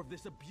much more of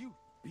this abuse.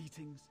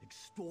 Beatings,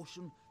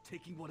 extortion,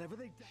 taking whatever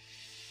they...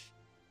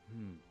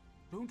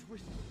 Don't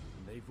risk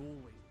it. They've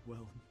always...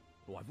 Well...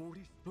 Oh, I've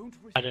already... Don't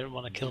risk I don't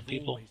want to kill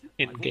people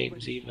in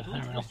games either. I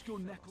don't know.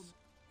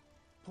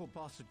 Poor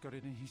bastard got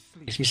it in his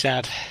sleep. Makes me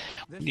sad.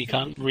 You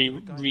can't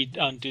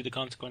undo the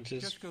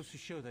consequences. Just goes to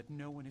show that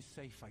no one is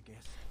safe, I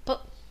guess.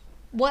 But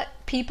what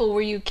people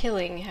were you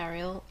killing,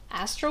 Hariel?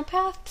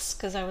 Astropaths?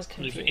 Because I was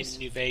In confused.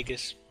 New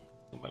Vegas.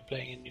 We're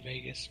playing in New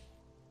Vegas.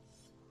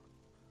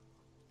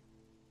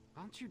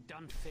 Aren't you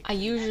done I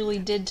usually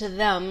did to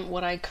them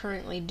what I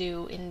currently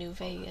do in New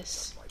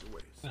Vegas.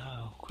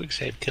 Oh, quick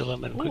save, kill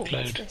them, and Ooh, quick what's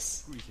load.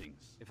 this?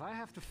 If I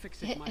have to fix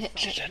Hit, it hit, myself,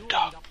 hit. you'll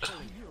Dog. end up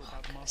telling you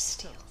about my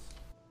Steal.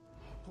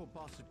 Poor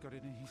bastard got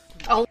it in his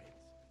sleep. Oh,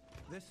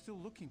 They're still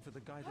looking for the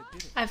guy that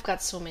did it. I've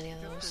got so many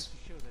of Just goes those. to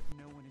show that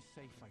no one is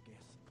safe, I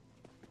guess.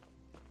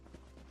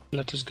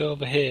 Let us go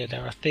over here.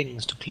 There are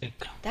things to click.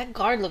 That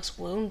guard looks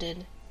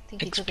wounded. I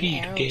think he took an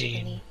XP arrow to the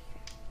gain. knee.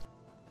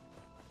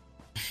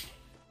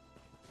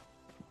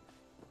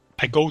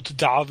 I go to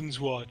Darwin's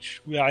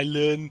Watch, where I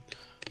learn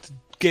to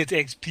get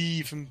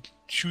XP from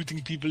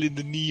shooting people in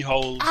the knee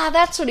holes. Ah,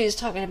 that's what he was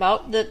talking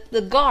about.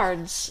 The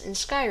guards in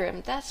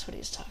Skyrim. That's what he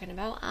was talking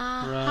about.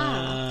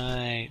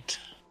 Right.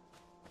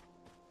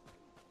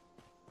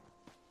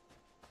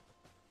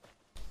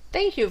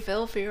 Thank you,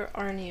 Phil, for your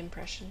Arnie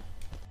impression.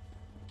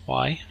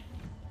 Why?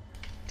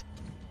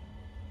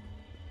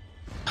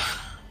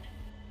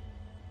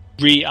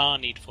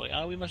 Re-Arnied for you.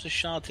 Oh, we must have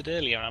sharded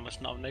earlier. I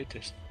must not have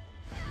noticed.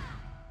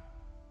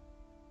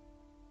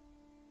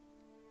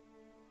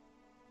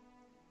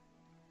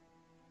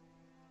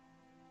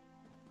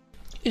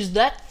 Is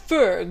that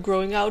fur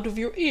growing out of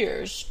your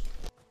ears?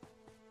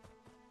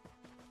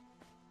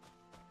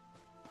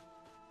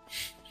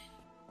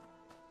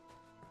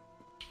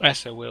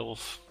 That's a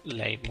werewolf.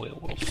 Lame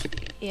werewolf.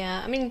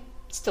 Yeah, I mean,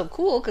 it's still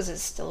cool because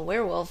it's still a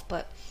werewolf,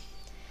 but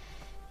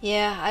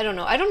yeah, I don't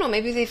know.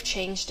 Maybe they've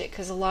changed it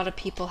because a lot of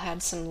people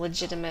had some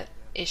legitimate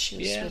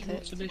issues with it.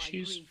 Lots of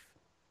issues.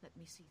 Let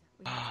me see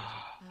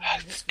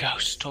that. This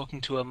ghost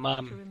talking to her To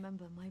mum.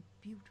 remember my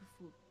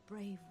beautiful,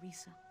 brave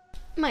Risa.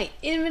 My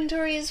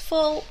inventory is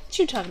full. What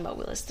you talking about,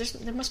 Willis?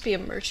 There must be a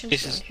merchant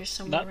This around is here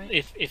somewhere, not, right?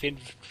 if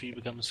inventory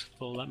becomes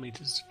full, that means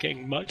it's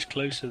getting much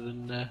closer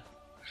than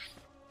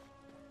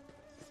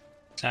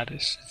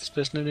status. Is this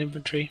person in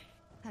inventory?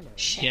 Hello.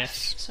 Chef.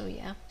 Yes. So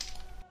yeah.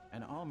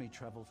 An army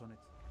travels on it.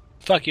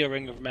 Fuck your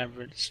ring of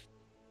remembrance.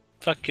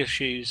 Fuck your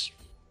shoes.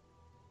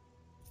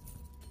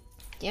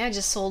 Yeah, I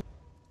just sold.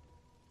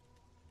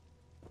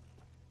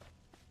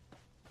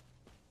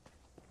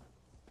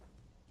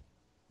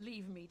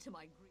 Leave me to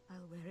my grief.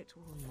 I'll wear it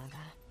all, Mother.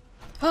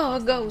 Oh, a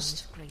It's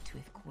ghost. great to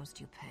have caused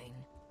you pain.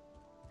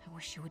 I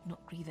wish you would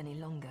not grieve any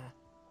longer.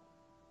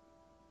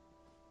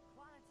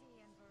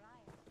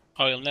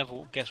 Oh, you'll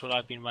never guess what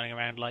I've been running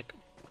around like.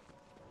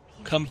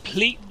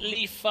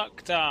 Completely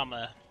fucked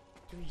armor.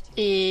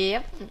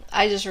 Yep.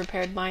 I just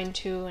repaired mine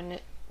too, and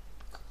it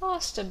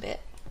cost a bit.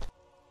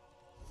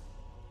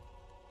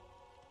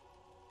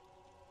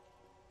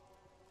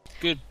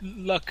 Good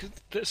luck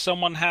that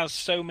someone has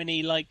so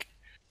many, like,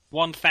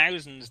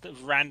 1000s that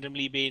have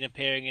randomly been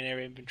appearing in their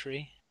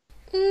inventory.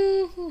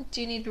 Do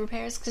you need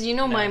repairs? Because you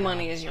know my No,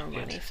 money is your I'm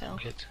good, money, Phil. I'm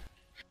good.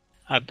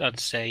 I'd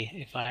say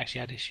if I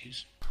actually had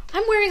issues.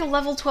 I'm wearing a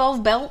level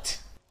 12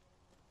 belt.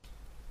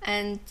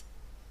 And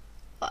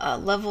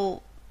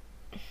level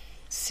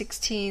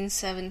 16,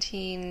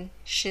 17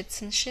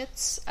 shits and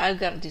shits. I've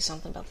got to do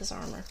something about this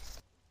armor.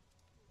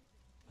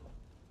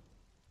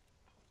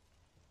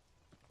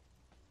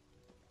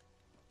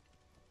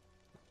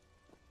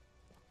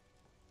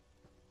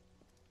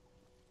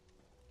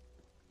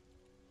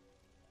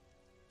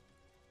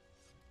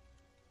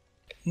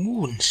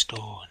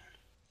 Moonstone.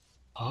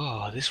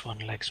 Oh, this one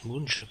likes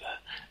moon sugar,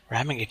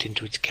 ramming it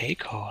into its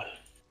cake hole.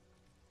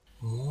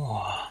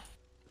 More.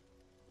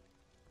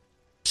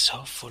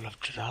 So full of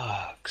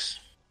drugs.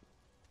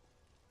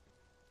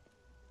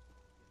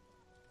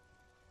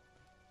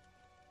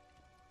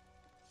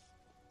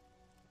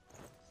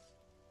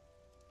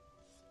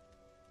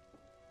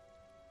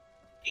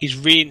 He's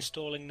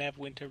reinstalling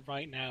Neverwinter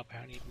right now,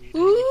 apparently.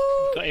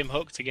 Ooh. Got him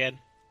hooked again.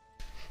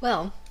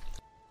 Well,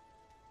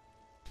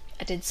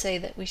 I did say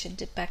that we should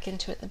dip back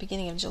into it at the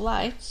beginning of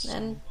July,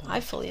 and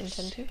I fully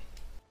intend to.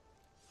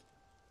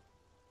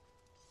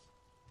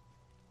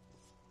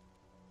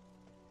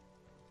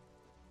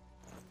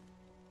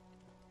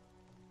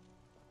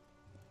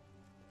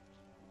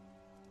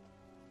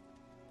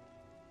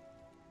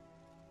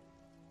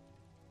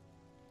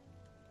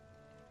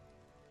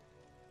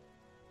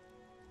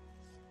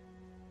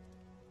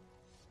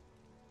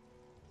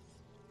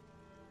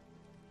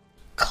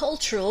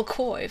 Cultural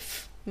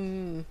coif.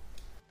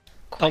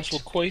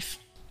 Cultural coif.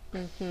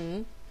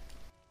 Mm-hmm.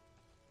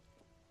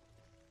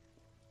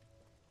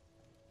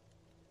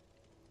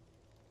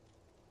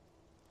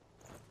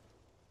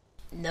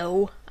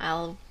 No,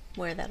 I'll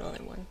wear that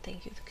other one.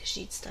 Thank you, the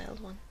Khajiit styled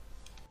one.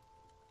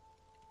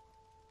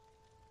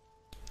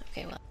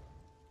 Okay, well.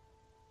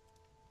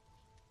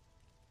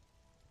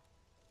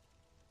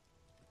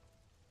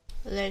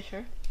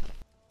 Later.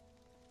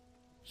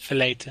 For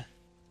later.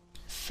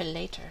 For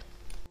later.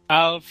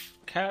 I'll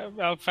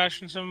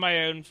fashion some of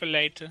my own for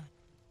later.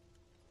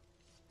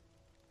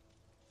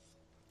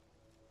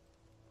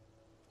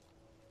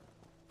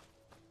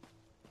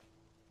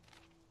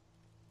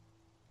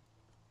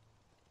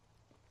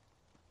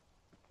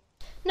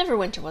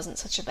 Neverwinter wasn't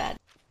such a bad.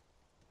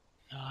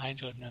 No, I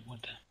enjoyed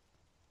Neverwinter.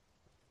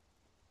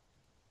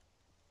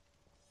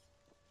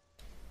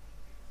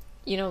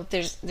 You know,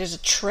 there's a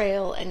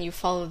trail, and you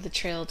follow the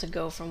trail to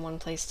go from one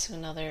place to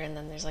another, and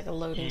then there's like a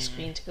loading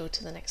screen to go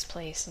to the next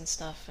place and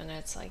stuff, and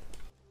it's like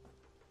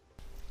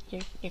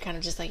you're kind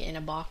of just like in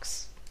a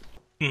box,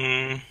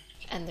 and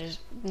there's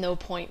no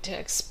point to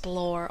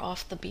explore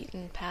off the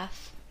beaten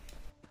path.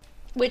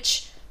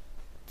 Which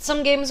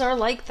some games are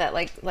like that,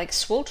 like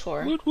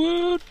SWTOR. Woot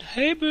woot!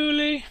 Hey,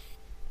 Booley!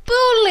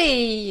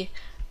 Bully!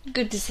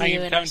 Good to see Thank you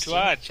you in for coming to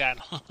our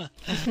channel.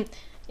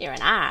 You're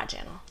in our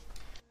channel.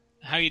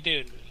 How you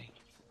doing, Booley?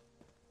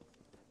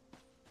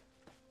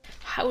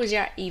 How was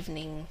your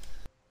evening?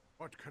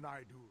 What can I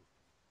do?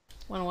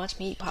 Want to watch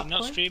me eat You're popcorn?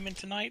 not streaming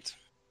tonight?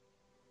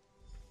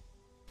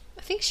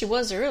 I think she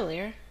was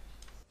earlier.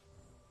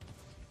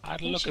 I had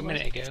a think look she a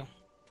minute ago.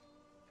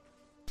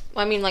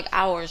 Well, I mean, like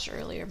hours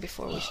earlier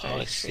before we Oh,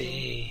 started I streaming.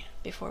 see.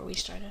 Before we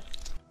started.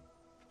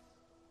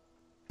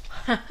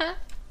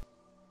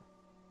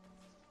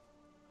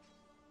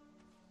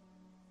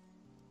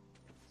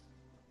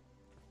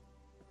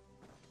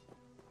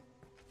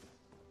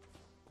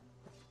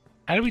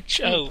 How do we...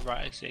 oh,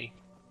 right, I see.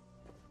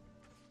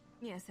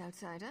 Yes,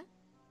 outsider.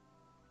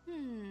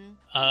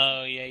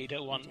 Oh, yeah, you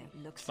don't want...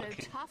 Don't look so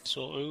fucking tough.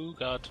 oh,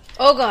 God.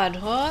 Oh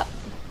god, what?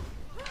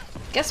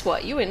 Guess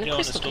what? You in You the don't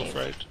want a crystal store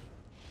cave. throat.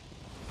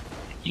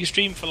 You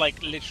stream for,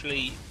 like,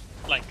 literally,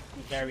 like,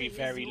 very,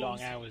 very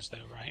long hours, though,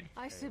 right?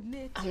 I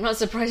submit. I'm not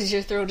surprised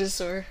your throat is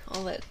sore.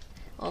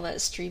 All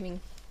that streaming.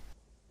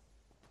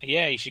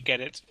 Yeah, you should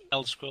get it.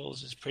 Elder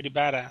Scrolls is pretty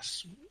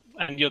badass.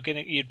 And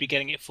you'd be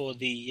getting it for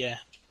the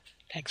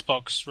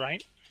Xbox,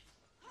 right?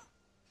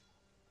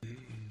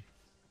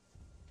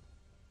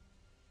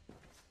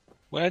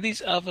 Where are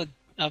these other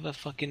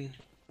fucking...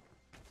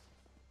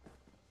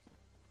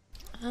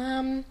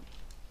 I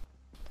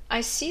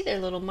see their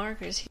little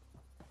markers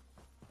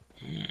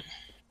here.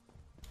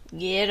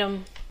 Get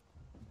them.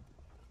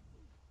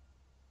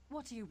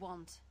 What do you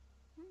want?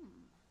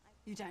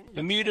 You don't look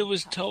Bermuda so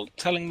was tough.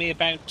 telling me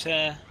about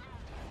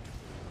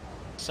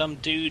some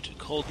dude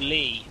called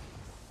Lee.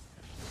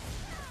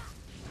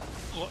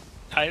 What?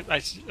 I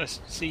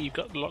see you've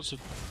got lots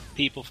of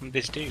people from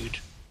this dude.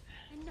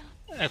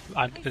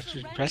 This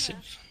is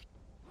impressive.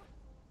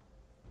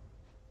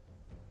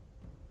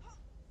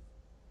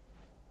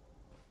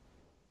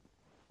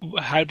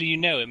 How do you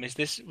know him? Was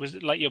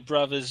it like your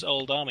brother's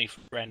old army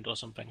friend or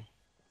something?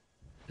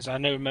 Because I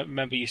know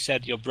remember you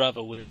said your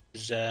brother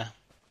was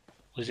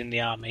in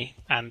the army,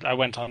 and I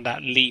went on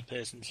that Lee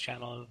person's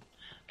channel and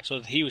saw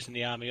that he was in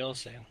the army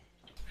also.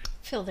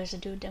 Phil, there's a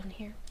dude down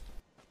here.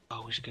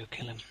 Oh, we should go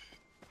kill him.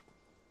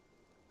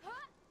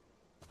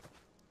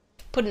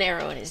 Put an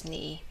arrow in his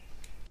knee.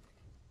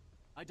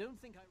 I don't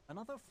think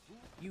another fool.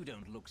 You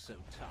don't look so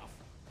tough.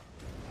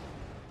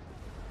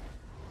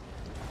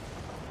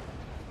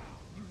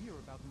 You hear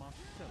about Marcellus?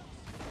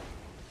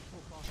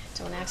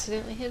 Don't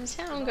accidentally hit a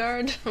town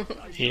guard.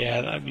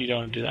 Yeah, you don't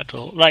want to do that at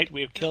all. Right,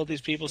 we have killed these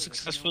people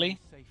successfully.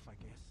 Safe, I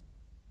guess.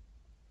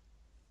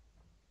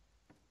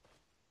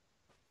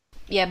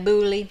 Yeah,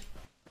 Booley.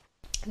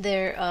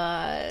 There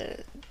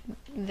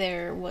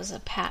was a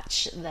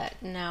patch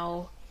that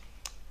now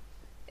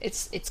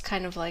it's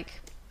kind of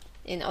like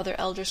in other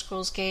Elder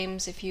Scrolls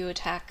games, if you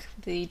attack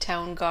the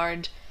town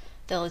guard,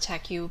 they'll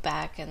attack you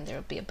back and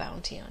there'll be a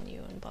bounty on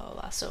you and blah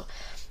blah blah. So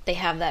they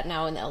have that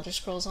now in Elder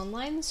Scrolls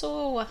Online,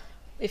 so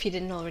if you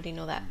didn't already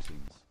know that,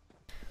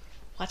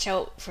 watch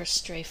out for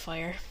stray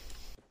fire.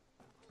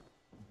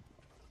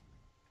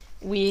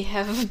 We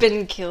have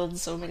been killed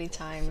so many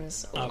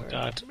times. Oh over-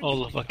 god,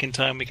 all the fucking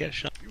time we get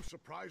shot. You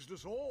surprised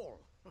us all.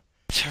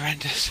 It's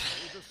horrendous.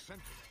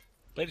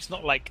 But it's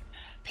not like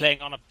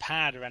playing on a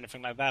pad or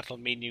anything like that will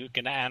mean you're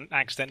going to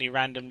accidentally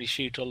randomly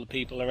shoot all the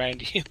people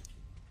around you.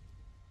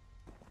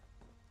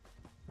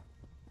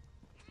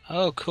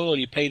 Oh, cool,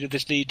 you played with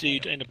this lead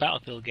dude in a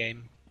Battlefield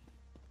game.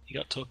 You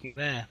got talking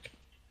there.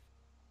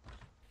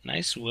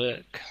 Nice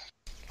work.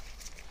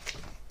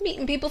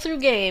 Meeting people through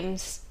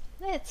games.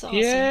 That's awesome.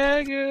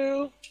 Yeah,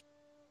 girl.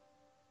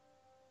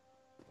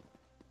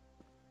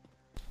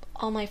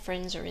 All my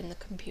friends are in the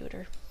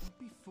computer.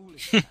 Be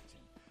foolish, Captain.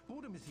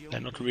 Boredom is the They're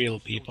only not real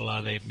people,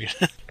 are they?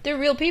 They're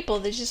real people,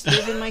 they just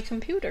live in my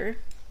computer.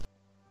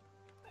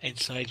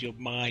 Inside your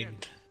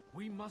mind.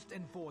 We must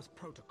enforce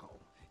protocol.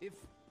 If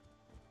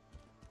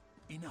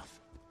enough,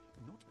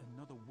 not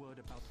another word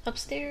about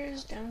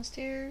Upstairs,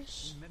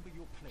 downstairs. Remember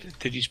your place.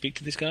 Did you speak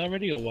to this guy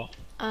already, or what?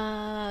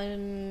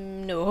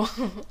 No.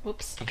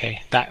 Whoops.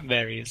 Okay,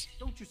 there he is.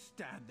 Don't you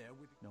stand there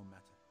with no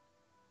matter.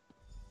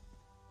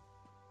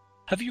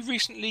 Have you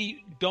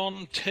recently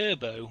gone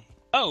turbo?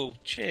 Oh,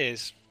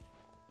 cheers.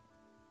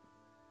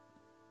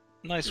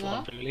 Nice one,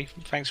 What? Billy.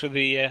 Thanks for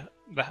the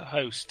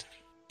host.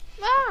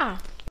 Ah!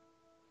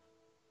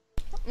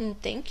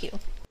 Thank you.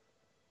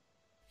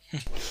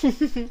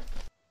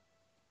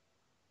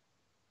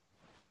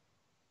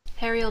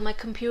 Ariel, my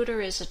computer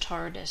is a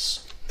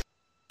TARDIS.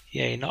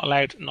 Yeah, you're not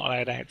allowed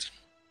out.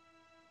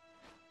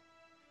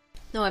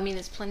 No, I mean,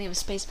 it's plenty of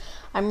space.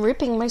 I'm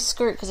ripping my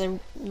skirt because I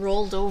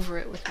rolled over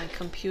it with my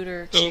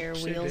computer chair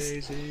wheels.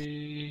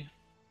 Oopsie-daisy.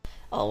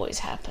 Always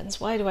happens.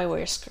 Why do I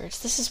wear skirts?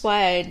 This is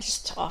why I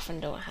just often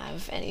don't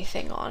have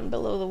anything on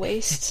below the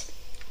waist.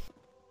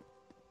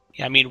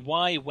 Yeah, I mean,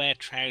 why wear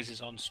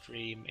trousers on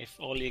stream if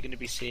all you're going to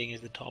be seeing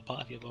is the top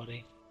part of your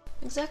body?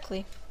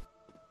 Exactly.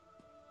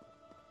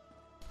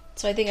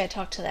 So I think I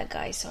talked to that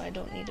guy, so I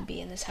don't need to be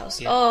in this house.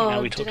 Yeah, Oh,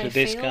 now we did talk I to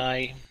this fail?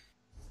 guy.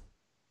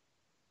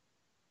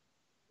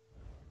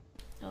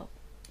 Oh. What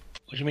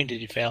do you mean,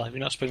 did you fail? Have you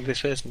not spoken to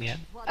this person yet?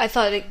 I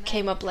thought it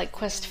came up like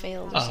quest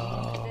failed or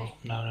something. Oh,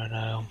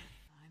 no.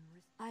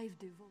 I've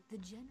devoted the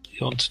gen.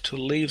 You want to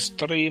leave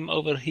stream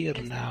over here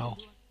now.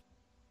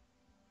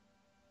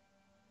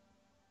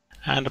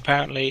 And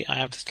apparently I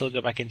have to still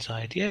go back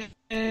inside. Yeah.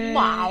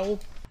 Wow.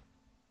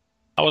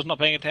 I was not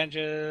paying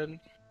attention.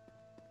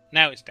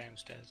 Now it's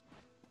downstairs.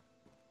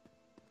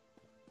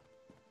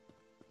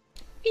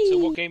 So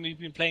what game have you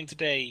been playing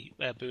today,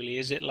 Booley?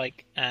 Is it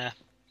like, were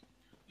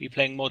you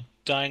playing more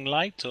Dying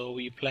Light, or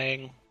were you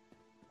playing...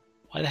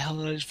 Why the hell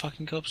did I just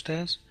fucking go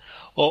upstairs?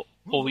 Or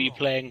were you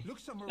playing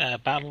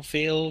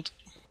Battlefield?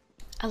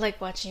 I like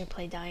watching you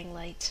play Dying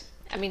Light.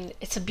 I mean,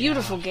 it's a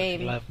beautiful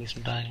game. I love me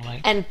some Dying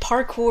Light. And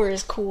parkour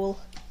is cool.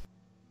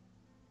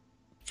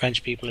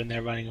 French people in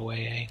there running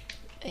away,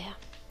 eh? Yeah.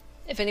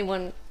 If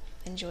anyone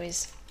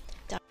enjoys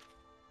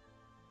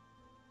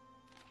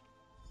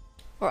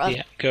or other...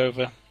 Yeah, go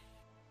over.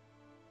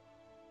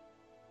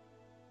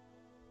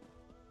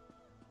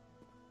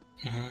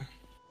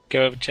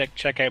 Go over,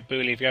 check out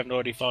Booley if you haven't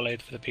already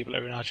followed, for the people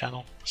that are in our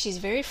channel. She's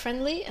very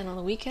friendly, and on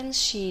the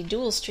weekends she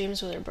dual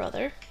streams with her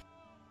brother.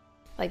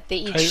 Like, they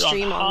each Play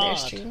stream on their hard.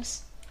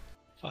 streams.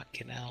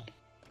 Fucking hell.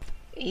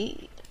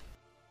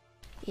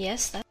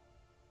 Yes, that...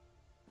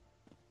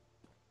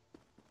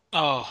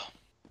 Oh,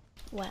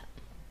 What?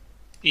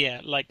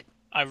 yeah, like,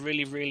 I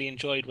really, really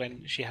enjoyed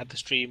when she had the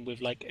stream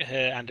with, like,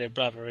 her and her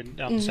brother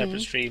on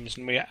separate streams,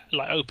 and we,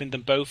 like, opened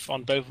them both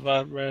on both of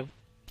our,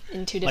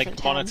 In two like, different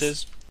tabs.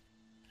 monitors.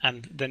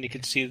 And then you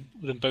could see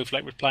them both,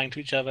 like, replying to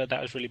each other.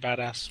 That was really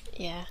badass.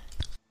 Yeah.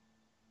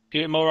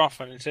 Do it more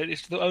often. And so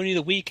it's only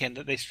the weekend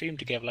that they stream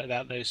together like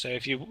that, though. So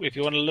if you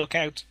want to look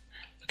out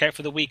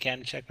for the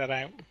weekend, check that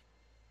out.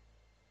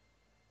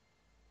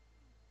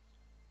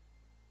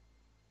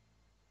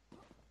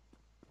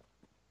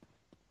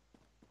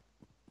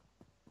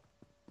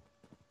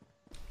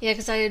 Yeah,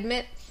 because I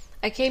admit,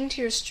 I came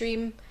to your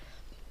stream.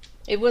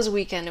 It was a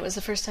weekend. It was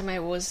the first time I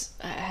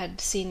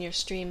had seen your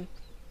stream,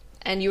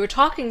 and you were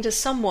talking to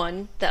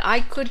someone that I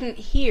couldn't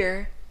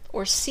hear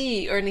or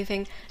see or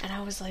anything, and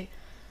I was like,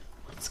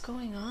 "What's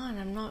going on?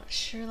 I'm not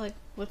sure. Like,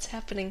 what's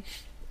happening?"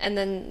 And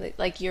then,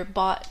 like, your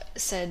bot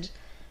said,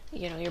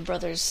 you know, your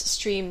brother's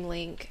stream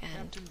link,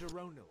 and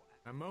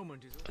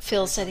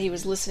Phil said he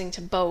was listening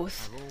to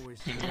both,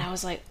 and I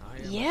was like,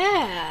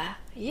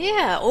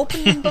 "Yeah,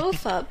 open them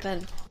both up."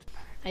 And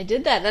I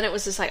did that. Then it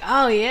was just like,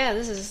 oh yeah,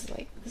 this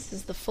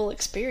is the full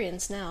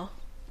experience now.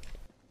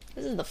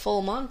 This is the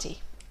full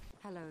Monty.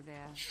 Hello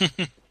there.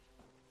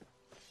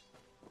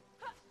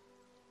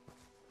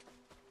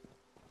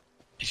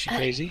 Is she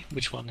crazy?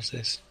 Which one is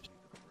this?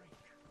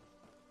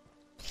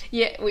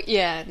 Yeah,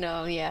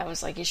 I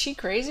was like, is she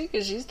crazy?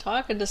 Because she's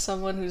talking to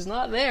someone who's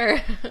not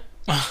there.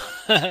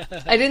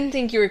 I didn't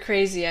think you were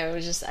crazy. I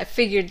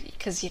figured,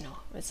 because, you know,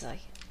 it's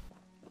like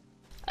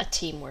a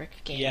teamwork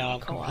game. Yeah, I'm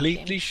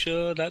completely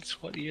sure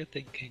that's what you're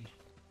thinking.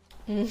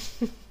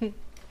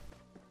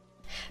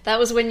 That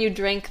was when you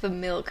drank the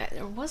milk.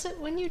 Or was it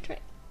when you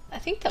drank... I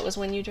think that was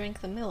when you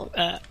drank the milk.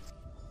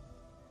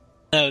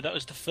 No, that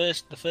was the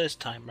first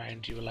time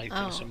round you were like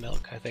drinking some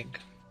milk, I think.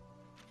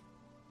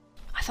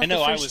 I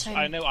know I was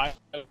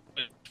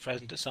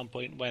present at some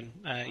point when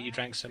you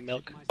drank some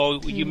milk.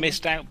 Oh, you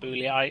missed out,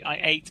 Booley. I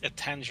ate a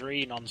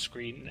tangerine on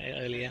screen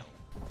earlier.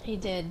 He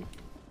did.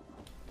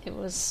 It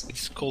was...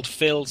 It's called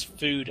Phil's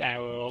Food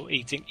Hour, or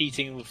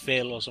Eating with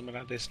Phil, or something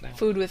like this now.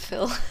 Food with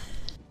Phil.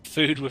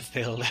 Food with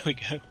Phil, there we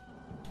go.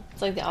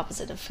 It's like the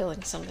opposite of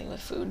filling something with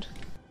food.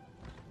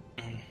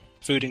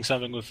 Fooding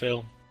something with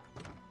Phil.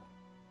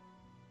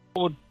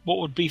 What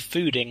would be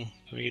fooding,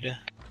 Bermuda?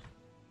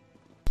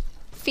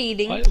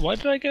 Feeding. Why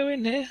did I go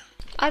in here?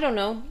 I don't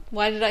know.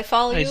 Why did I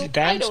follow you? Is it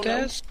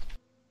downstairs?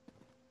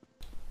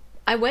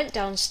 I went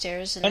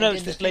downstairs and Oh no, I did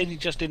it's this the lady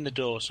just in the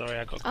door. Sorry,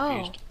 I got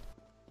confused.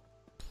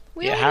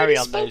 We yeah, already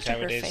Harry spoke knows to how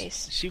her it is.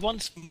 face. She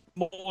wants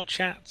more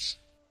chats.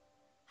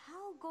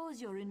 How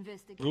goes your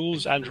investigation?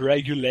 Rules and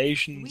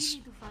regulations.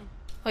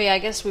 Oh yeah, I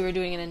guess we were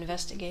doing an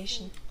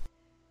investigation.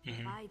 If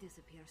I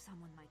disappear,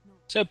 someone might know.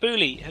 So,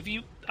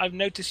 Booley, I've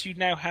noticed you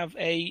now have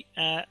a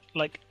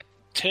like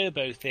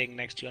turbo thing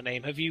next to your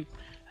name. Have you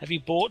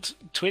bought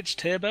Twitch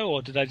Turbo,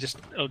 or did I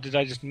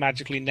just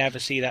magically never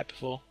see that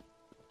before?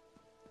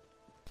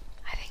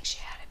 I think she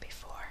had it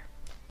before.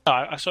 No,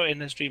 I saw it in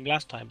the stream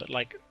last time, but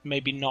like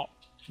maybe not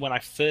when I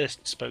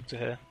first spoke to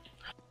her.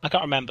 I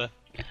can't remember.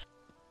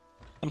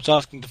 I'm just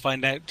asking to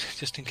find out,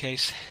 just in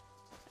case.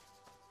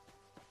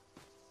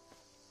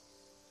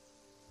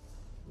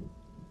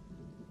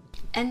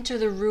 Enter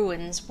the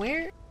ruins.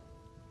 Where?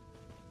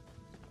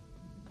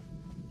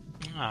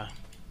 Ah.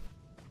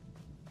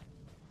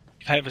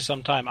 You've had it for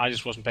some time. I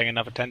just wasn't paying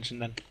enough attention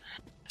then.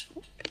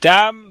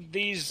 Damn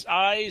these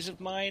eyes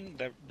of mine.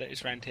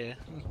 It's around here.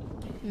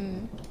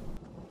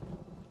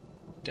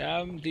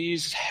 Damn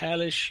these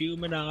hellish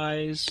human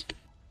eyes.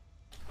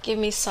 Give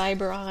me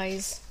cyber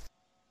eyes.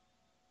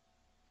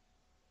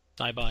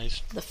 Cyber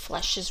eyes. The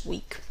flesh is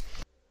weak.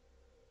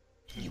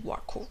 You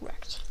are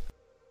correct.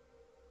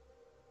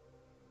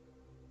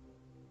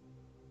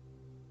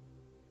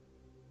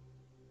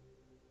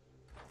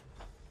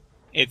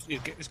 It's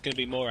going to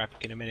be more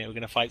epic in a minute. We're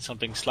going to fight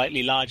something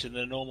slightly larger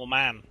than a normal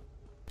man.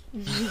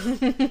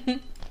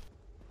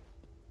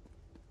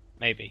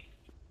 Maybe.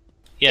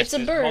 Yes, It's a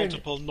there's bird.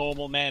 multiple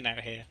normal men out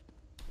here.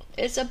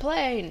 It's a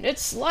plane.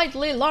 It's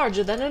slightly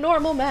larger than a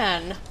normal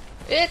man.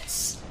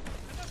 It's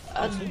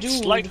a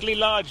dude. Slightly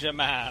larger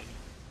man.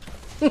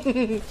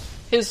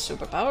 His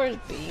superpower is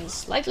being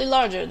slightly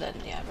larger than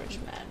the average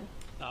man.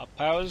 Our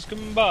powers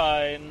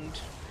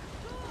combined.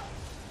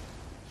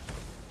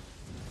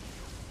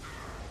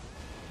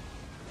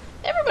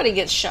 Everybody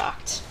gets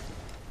shocked.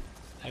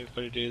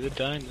 Everybody do the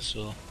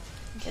dinosaur.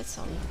 Get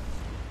some.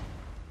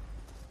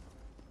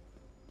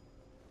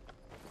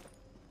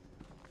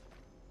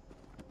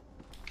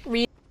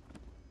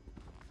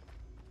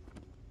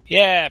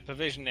 Yeah,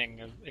 provisioning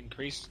have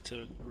increased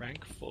to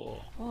rank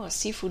 4. Oh, a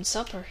seafood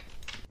supper.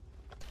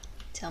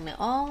 Tell me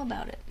all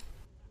about it.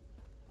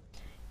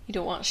 You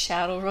don't want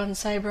Shadowrun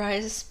Cyber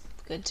Eyes?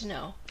 Good to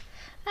know.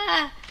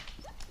 Ah,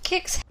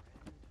 kicks.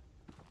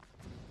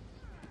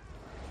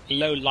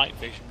 Low light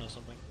vision or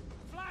something.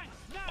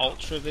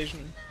 Ultra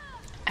vision.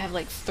 I have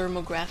like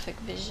thermographic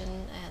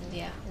vision and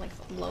yeah, like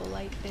low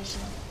light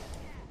vision.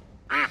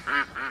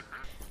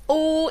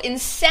 Oh,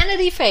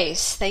 insanity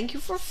face. Thank you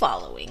for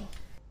following.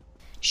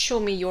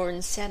 Show me your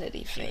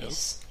insanity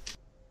face.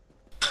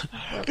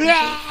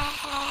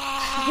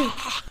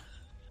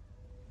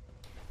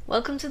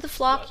 Welcome to the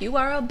flock. You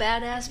are a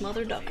badass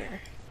mother ducker.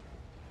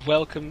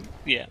 Welcome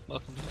to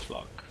the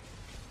flock.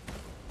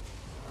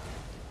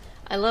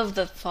 I love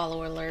the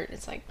follow alert.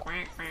 It's like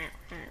quack, quack,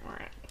 quack,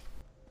 quack.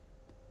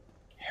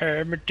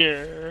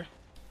 Hermiter.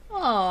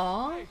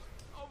 Aww.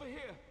 Over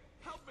here!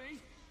 Help me!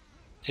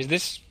 Is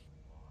this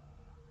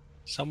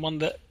someone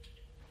that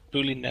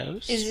Bully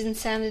knows? Is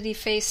insanity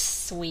face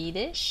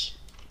Swedish?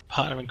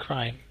 Partner in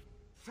crime.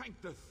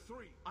 Thank the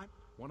three! I'm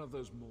one of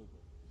those mobile.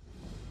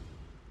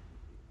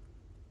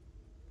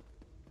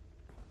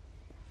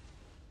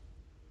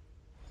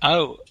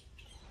 Oh.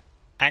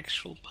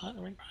 Actual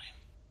partner in crime.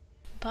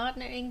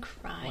 Partner in Am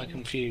I crime.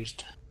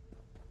 confused?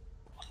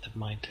 Oh, never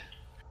mind.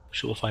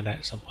 Sure, we'll find out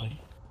at some point.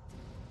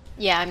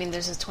 Yeah, I mean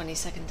there's a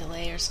 20-second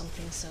delay or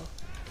something, so...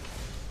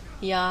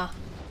 Yeah.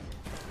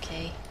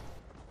 Okay.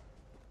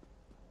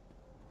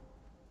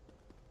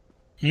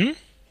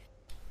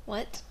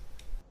 What?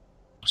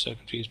 I'm so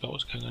confused about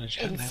what's going on in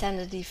chat now.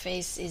 Insanity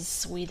face is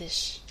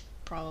Swedish,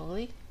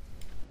 probably.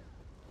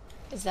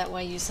 Is that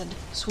why you said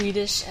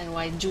Swedish and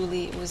why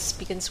Julie was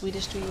speaking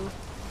Swedish to you?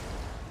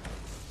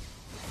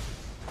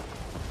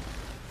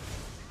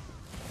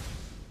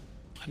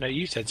 I know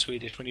you said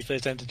Swedish when you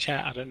first entered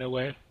chat. I don't know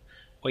where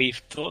you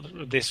thought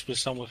that this was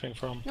something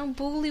from. No,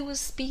 Bully was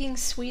speaking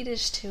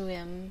Swedish to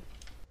him.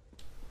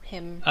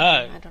 Oh.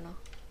 I don't know.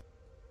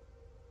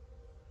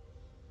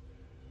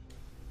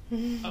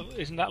 Oh,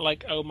 isn't that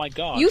like, oh my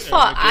god? You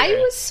thought my I dear.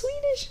 was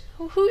Swedish?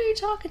 Who are you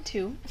talking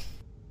to?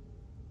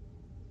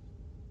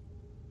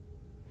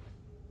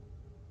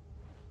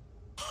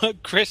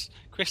 Chris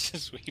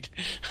is Swedish.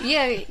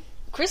 Yeah,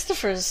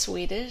 Christopher's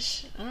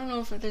Swedish. I don't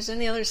know if there's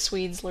any other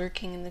Swedes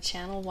lurking in the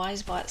channel.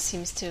 Wisebot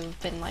seems to have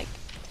been like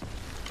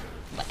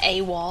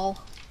AWOL.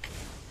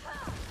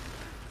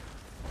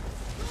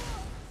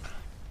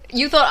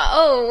 You thought,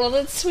 oh, well,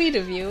 that's sweet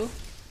of you.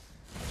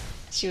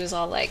 She was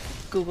all like,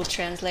 Google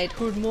Translate,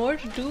 "Who'd more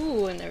to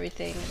do," and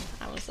everything.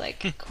 I was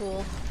like,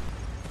 cool.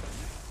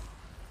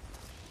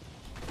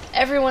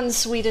 Everyone's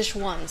Swedish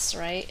once,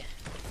 right?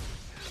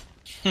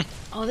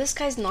 Oh, this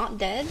guy's not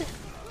dead?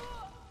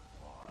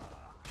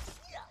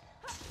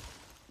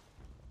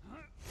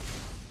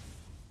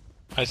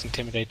 I was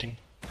intimidating,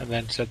 and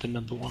then said the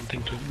number one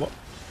thing to him. What?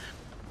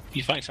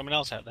 You find someone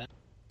else out there?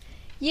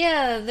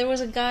 Yeah, there was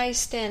a guy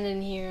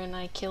standing here and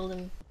I killed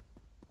him.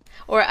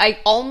 Or I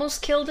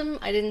almost killed him.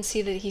 I didn't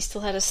see that he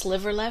still had a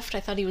sliver left.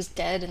 I thought he was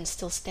dead and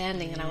still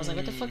standing, and I was like,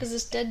 what the fuck is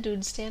this dead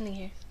dude standing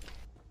here?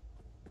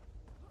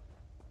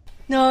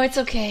 No, it's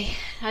okay.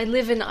 I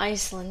live in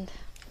Iceland.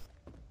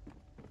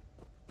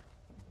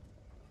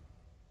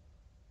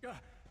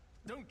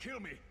 Don't kill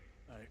me.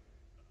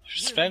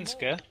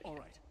 Svenska? All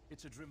right.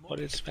 It's a Dremel. What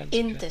is Svenska?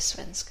 Inte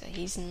svenska.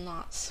 He's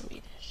not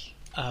Swedish.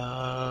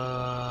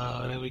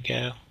 There we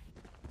go.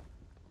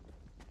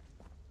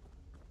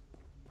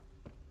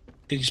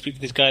 Did you speak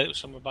to this guy that was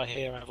somewhere by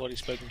here? I've already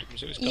spoken to him,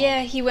 so it was gone.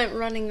 Yeah, he went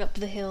running up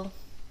the hill.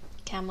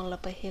 Camel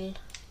up a hill.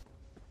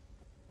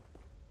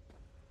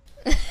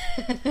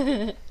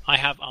 I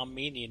have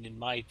Armenian in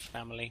my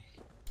family.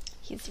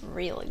 He's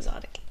real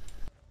exotic.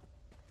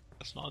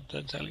 That's not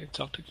exactly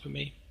exotic for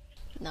me.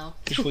 No.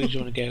 Which way do you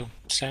want to go?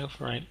 South,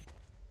 right?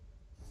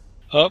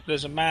 Oh,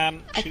 there's a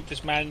man. Shoot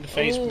this man in the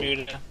face, Oh.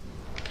 Bermuda.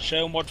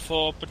 Show him what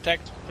for.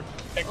 Protect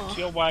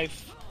your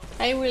wife.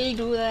 I will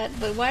do that,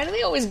 but why do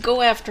they always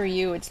go after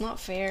you? It's not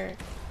fair.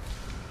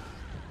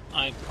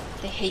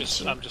 They hate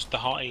you. I'm just the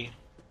hottie.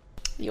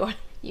 You are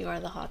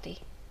the hottie.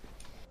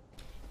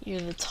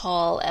 You're the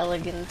tall,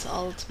 elegant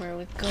Altmer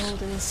with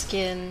golden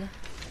skin.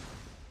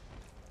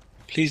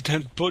 Please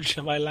don't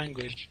butcher my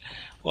language.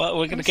 Well,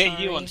 we're going to get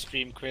you sorry. on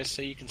stream, Chris,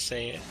 so you can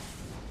say it.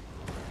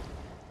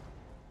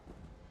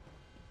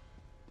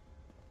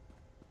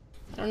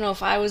 don't know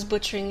if I was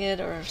butchering it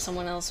or if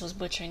someone else was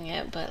butchering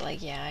it, but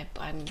like, yeah,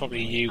 I'm Probably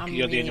really, you. I'm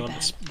You're the really only one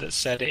bad. that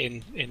said it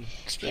in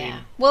stream. Yeah.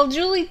 Well,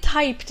 Julie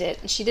typed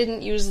it, and she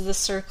didn't use the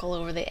circle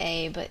over the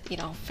A, but, you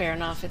know, fair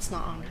enough, it's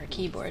not on her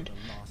keyboard.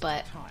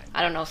 But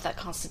I don't know if that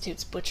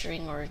constitutes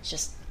butchering or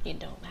just you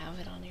don't have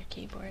it on your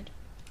keyboard.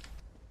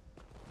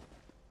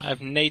 I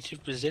have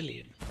native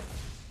Brazilian.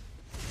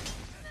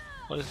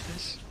 What is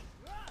this?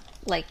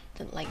 Like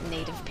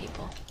native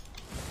people.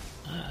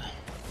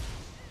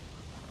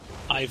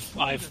 I've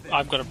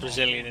got a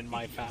Brazilian in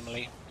my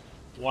family.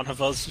 One of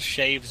us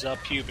shaves our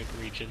pubic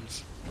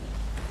regions.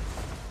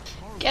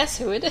 Guess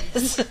who it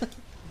is? Vox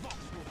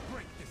will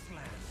break this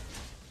land.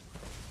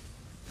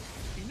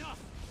 Enough!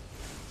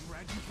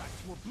 Drag you back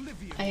to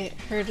oblivion. I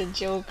heard a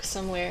joke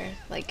somewhere,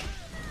 like,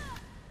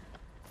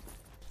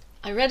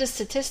 I read a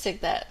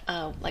statistic that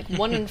like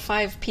 1 in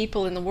 5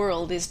 people in the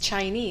world is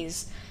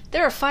Chinese.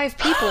 There are 5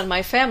 people in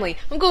my family.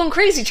 I'm going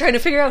crazy trying to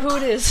figure out who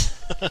it is.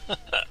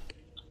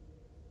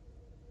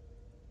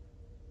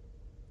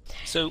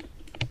 So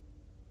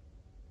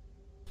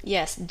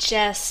Yes,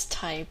 Jess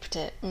typed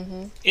it.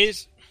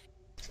 is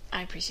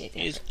I appreciate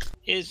the effort.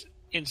 is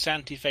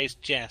Insanity Face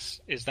Jess?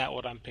 Is that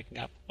what I'm picking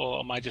up, or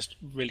am I just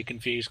really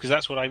confused? Because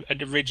that's what I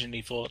had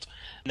originally thought,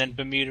 and then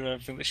Bermuda and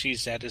everything that she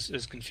said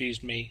has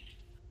confused me.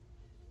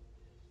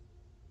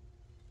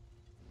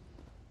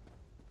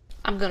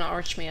 I'm gonna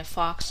arch me a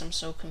fox, I'm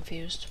so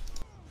confused.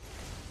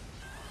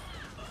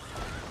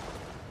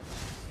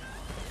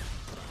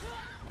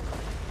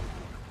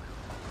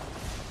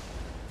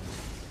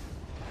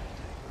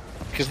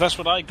 Because that's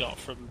what I got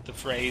from the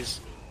phrase.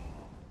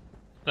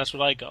 That's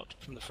what I got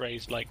from the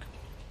phrase, like,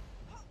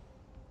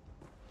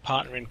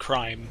 partner in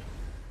crime.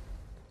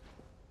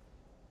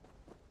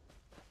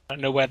 I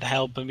don't know where the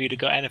hell Bermuda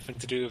got anything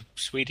to do with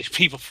Swedish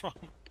people from.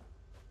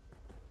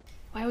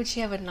 Why would she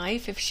have a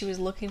knife if she was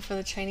looking for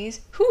the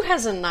Chinese? Who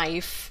has a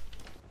knife?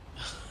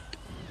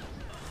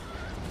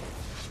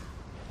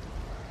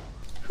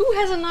 Who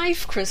has a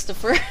knife,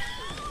 Christopher?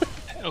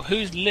 Oh,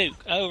 who's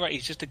Luke? Oh, right,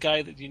 he's just a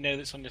guy that you know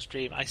that's on your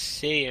stream. I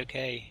see,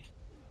 okay.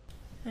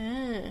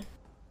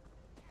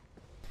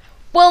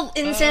 Well,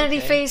 Insanity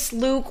okay. Face,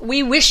 Luke,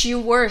 we wish you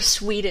were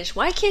Swedish.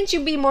 Why can't you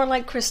be more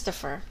like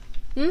Christopher?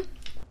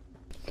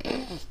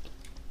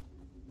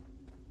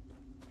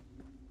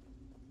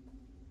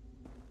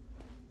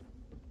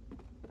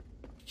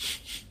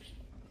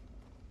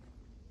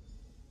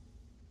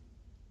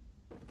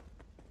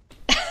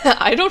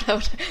 I don't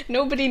have.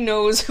 Nobody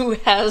knows who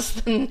has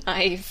the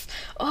knife.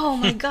 Oh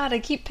my god! I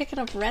keep picking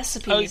up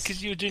recipes. Oh,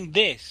 because you were doing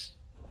this.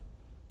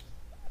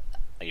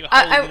 Like you were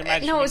holding an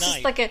imaginary no, it's knife.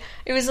 just like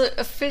it was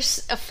a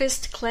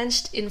fist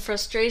clenched in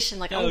frustration.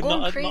 Like No, I'm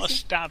going crazy. not a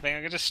stabbing.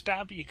 I'm going to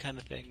stab you kind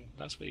of thing.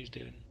 That's what he's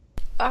doing.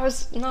 I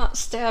was not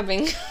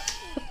stabbing.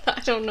 I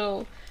don't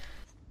know.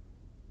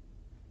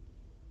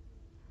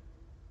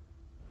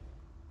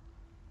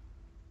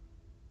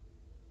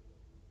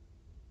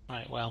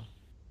 Right, well.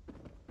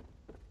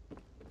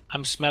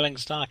 I'm smelling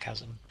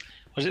sarcasm.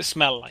 What does it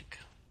smell like?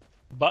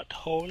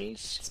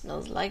 Buttholes? It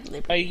smells like Are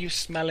liberty. you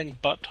smelling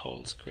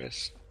buttholes,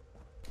 Chris?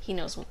 He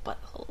knows what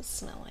buttholes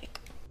smell like.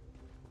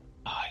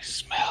 I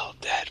smell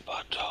dead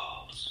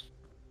buttholes.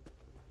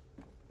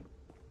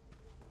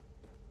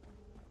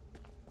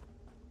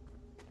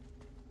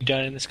 You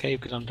done in this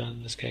cave? Because I'm done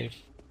in this cave.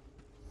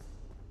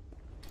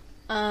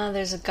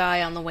 There's a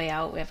guy on the way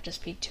out we have to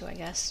speak to, I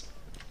guess.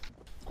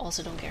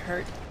 Also, don't get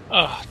hurt.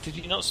 Oh, did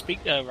you not speak?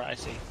 Oh, right, I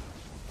see.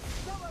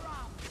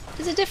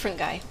 He's a different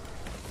guy.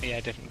 Yeah,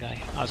 different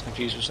guy. I was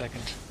confused for a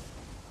second.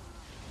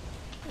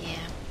 Yeah.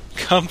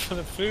 Come for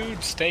the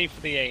food, stay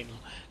for the anal.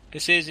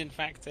 This is, in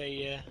fact,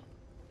 a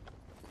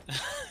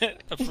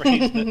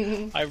phrase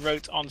that I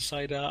wrote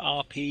onside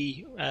our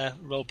RP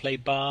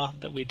roleplay bar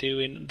that we do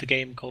in the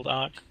game called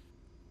Ark.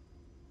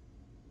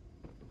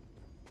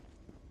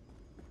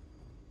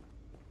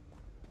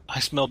 I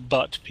smell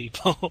butt,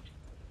 people.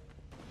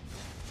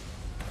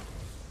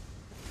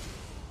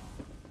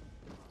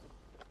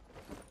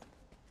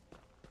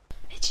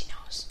 Itchy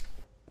nose.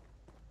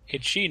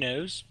 Itchy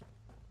nose.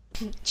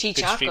 Good streaming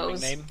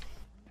Chichacos. name.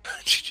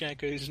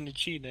 Chichacos and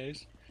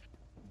Chinos.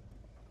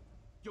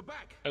 You're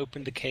back.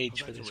 Open the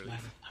cage Oh, for that's this a man.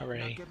 relief. Hooray.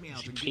 Now get me Is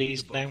out he and give me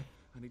pleased the book. now?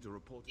 I need to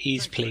report.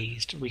 He's Thanks, Red.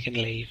 pleased. We can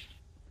leave.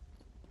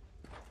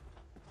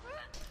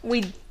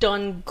 We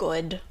done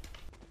good.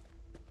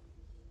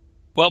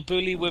 Well,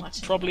 Bully, we're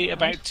Watching probably around.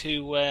 about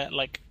to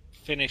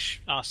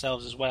finish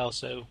ourselves as well.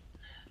 So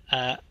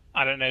I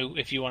don't know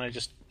if you want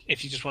to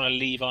if you just want to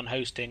leave on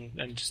hosting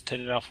and just turn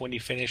it off when you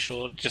finish,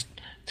 or just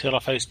turn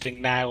off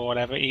hosting now, or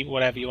whatever you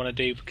want to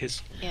do,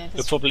 because Yeah,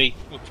 we're 'cause- probably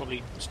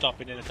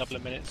stopping in a couple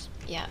of minutes.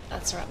 Yeah,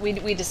 that's right.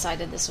 We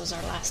decided this was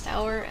our last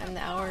hour, and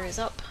the hour is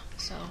up.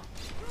 So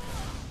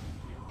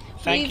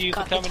Thank We've you for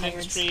got the coming in the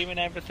tired- stream and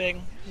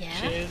everything. Yeah,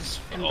 Cheers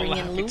for and all the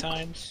bringing happy Luke.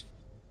 times.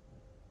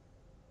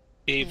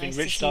 You've Nice to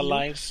enriched see our Luke.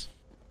 lives.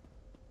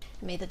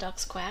 May the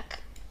ducks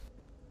quack.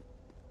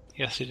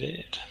 Yes, it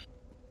did.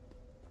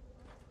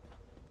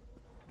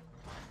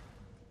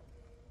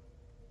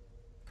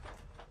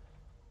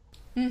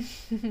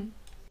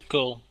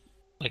 Cool.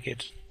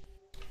 Wicked.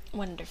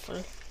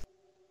 Wonderful.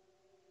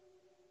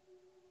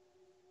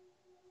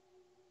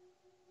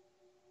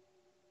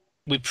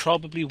 We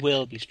probably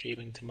will be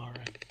streaming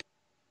tomorrow.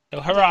 So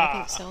Yeah, hurrah! I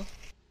think so.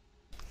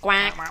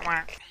 Quack. Quack,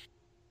 quack.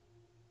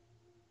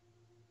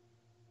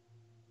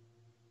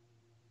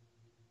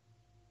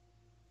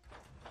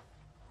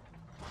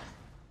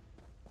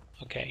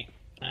 Okay.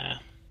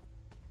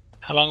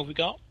 How long have we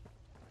got?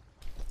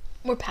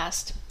 We're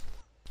past.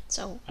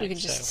 So we Right, could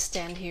just so-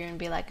 stand here and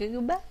be like,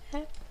 goodbye.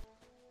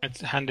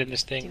 Let's hand in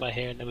this thing by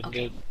here and then we can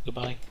Okay. go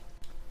goodbye.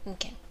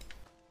 Okay.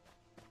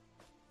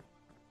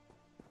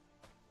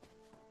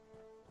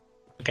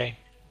 Okay.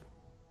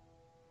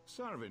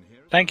 Sarvin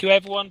here. Thank you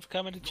everyone for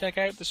coming to check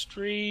out the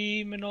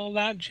stream and all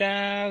that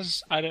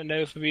jazz. I don't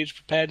know if Maria's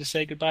prepared to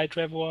say goodbye to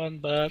everyone,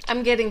 but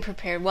I'm getting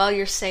prepared. While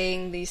you're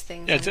saying these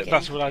things,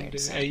 that's what I'm doing.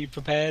 so- Are you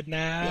prepared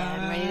now? Yeah,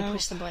 I'm ready to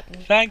push the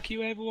button. Thank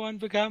you everyone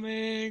for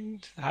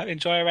coming.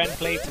 Enjoy our end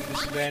plate.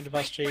 This is the end of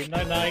our stream.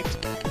 Night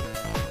night.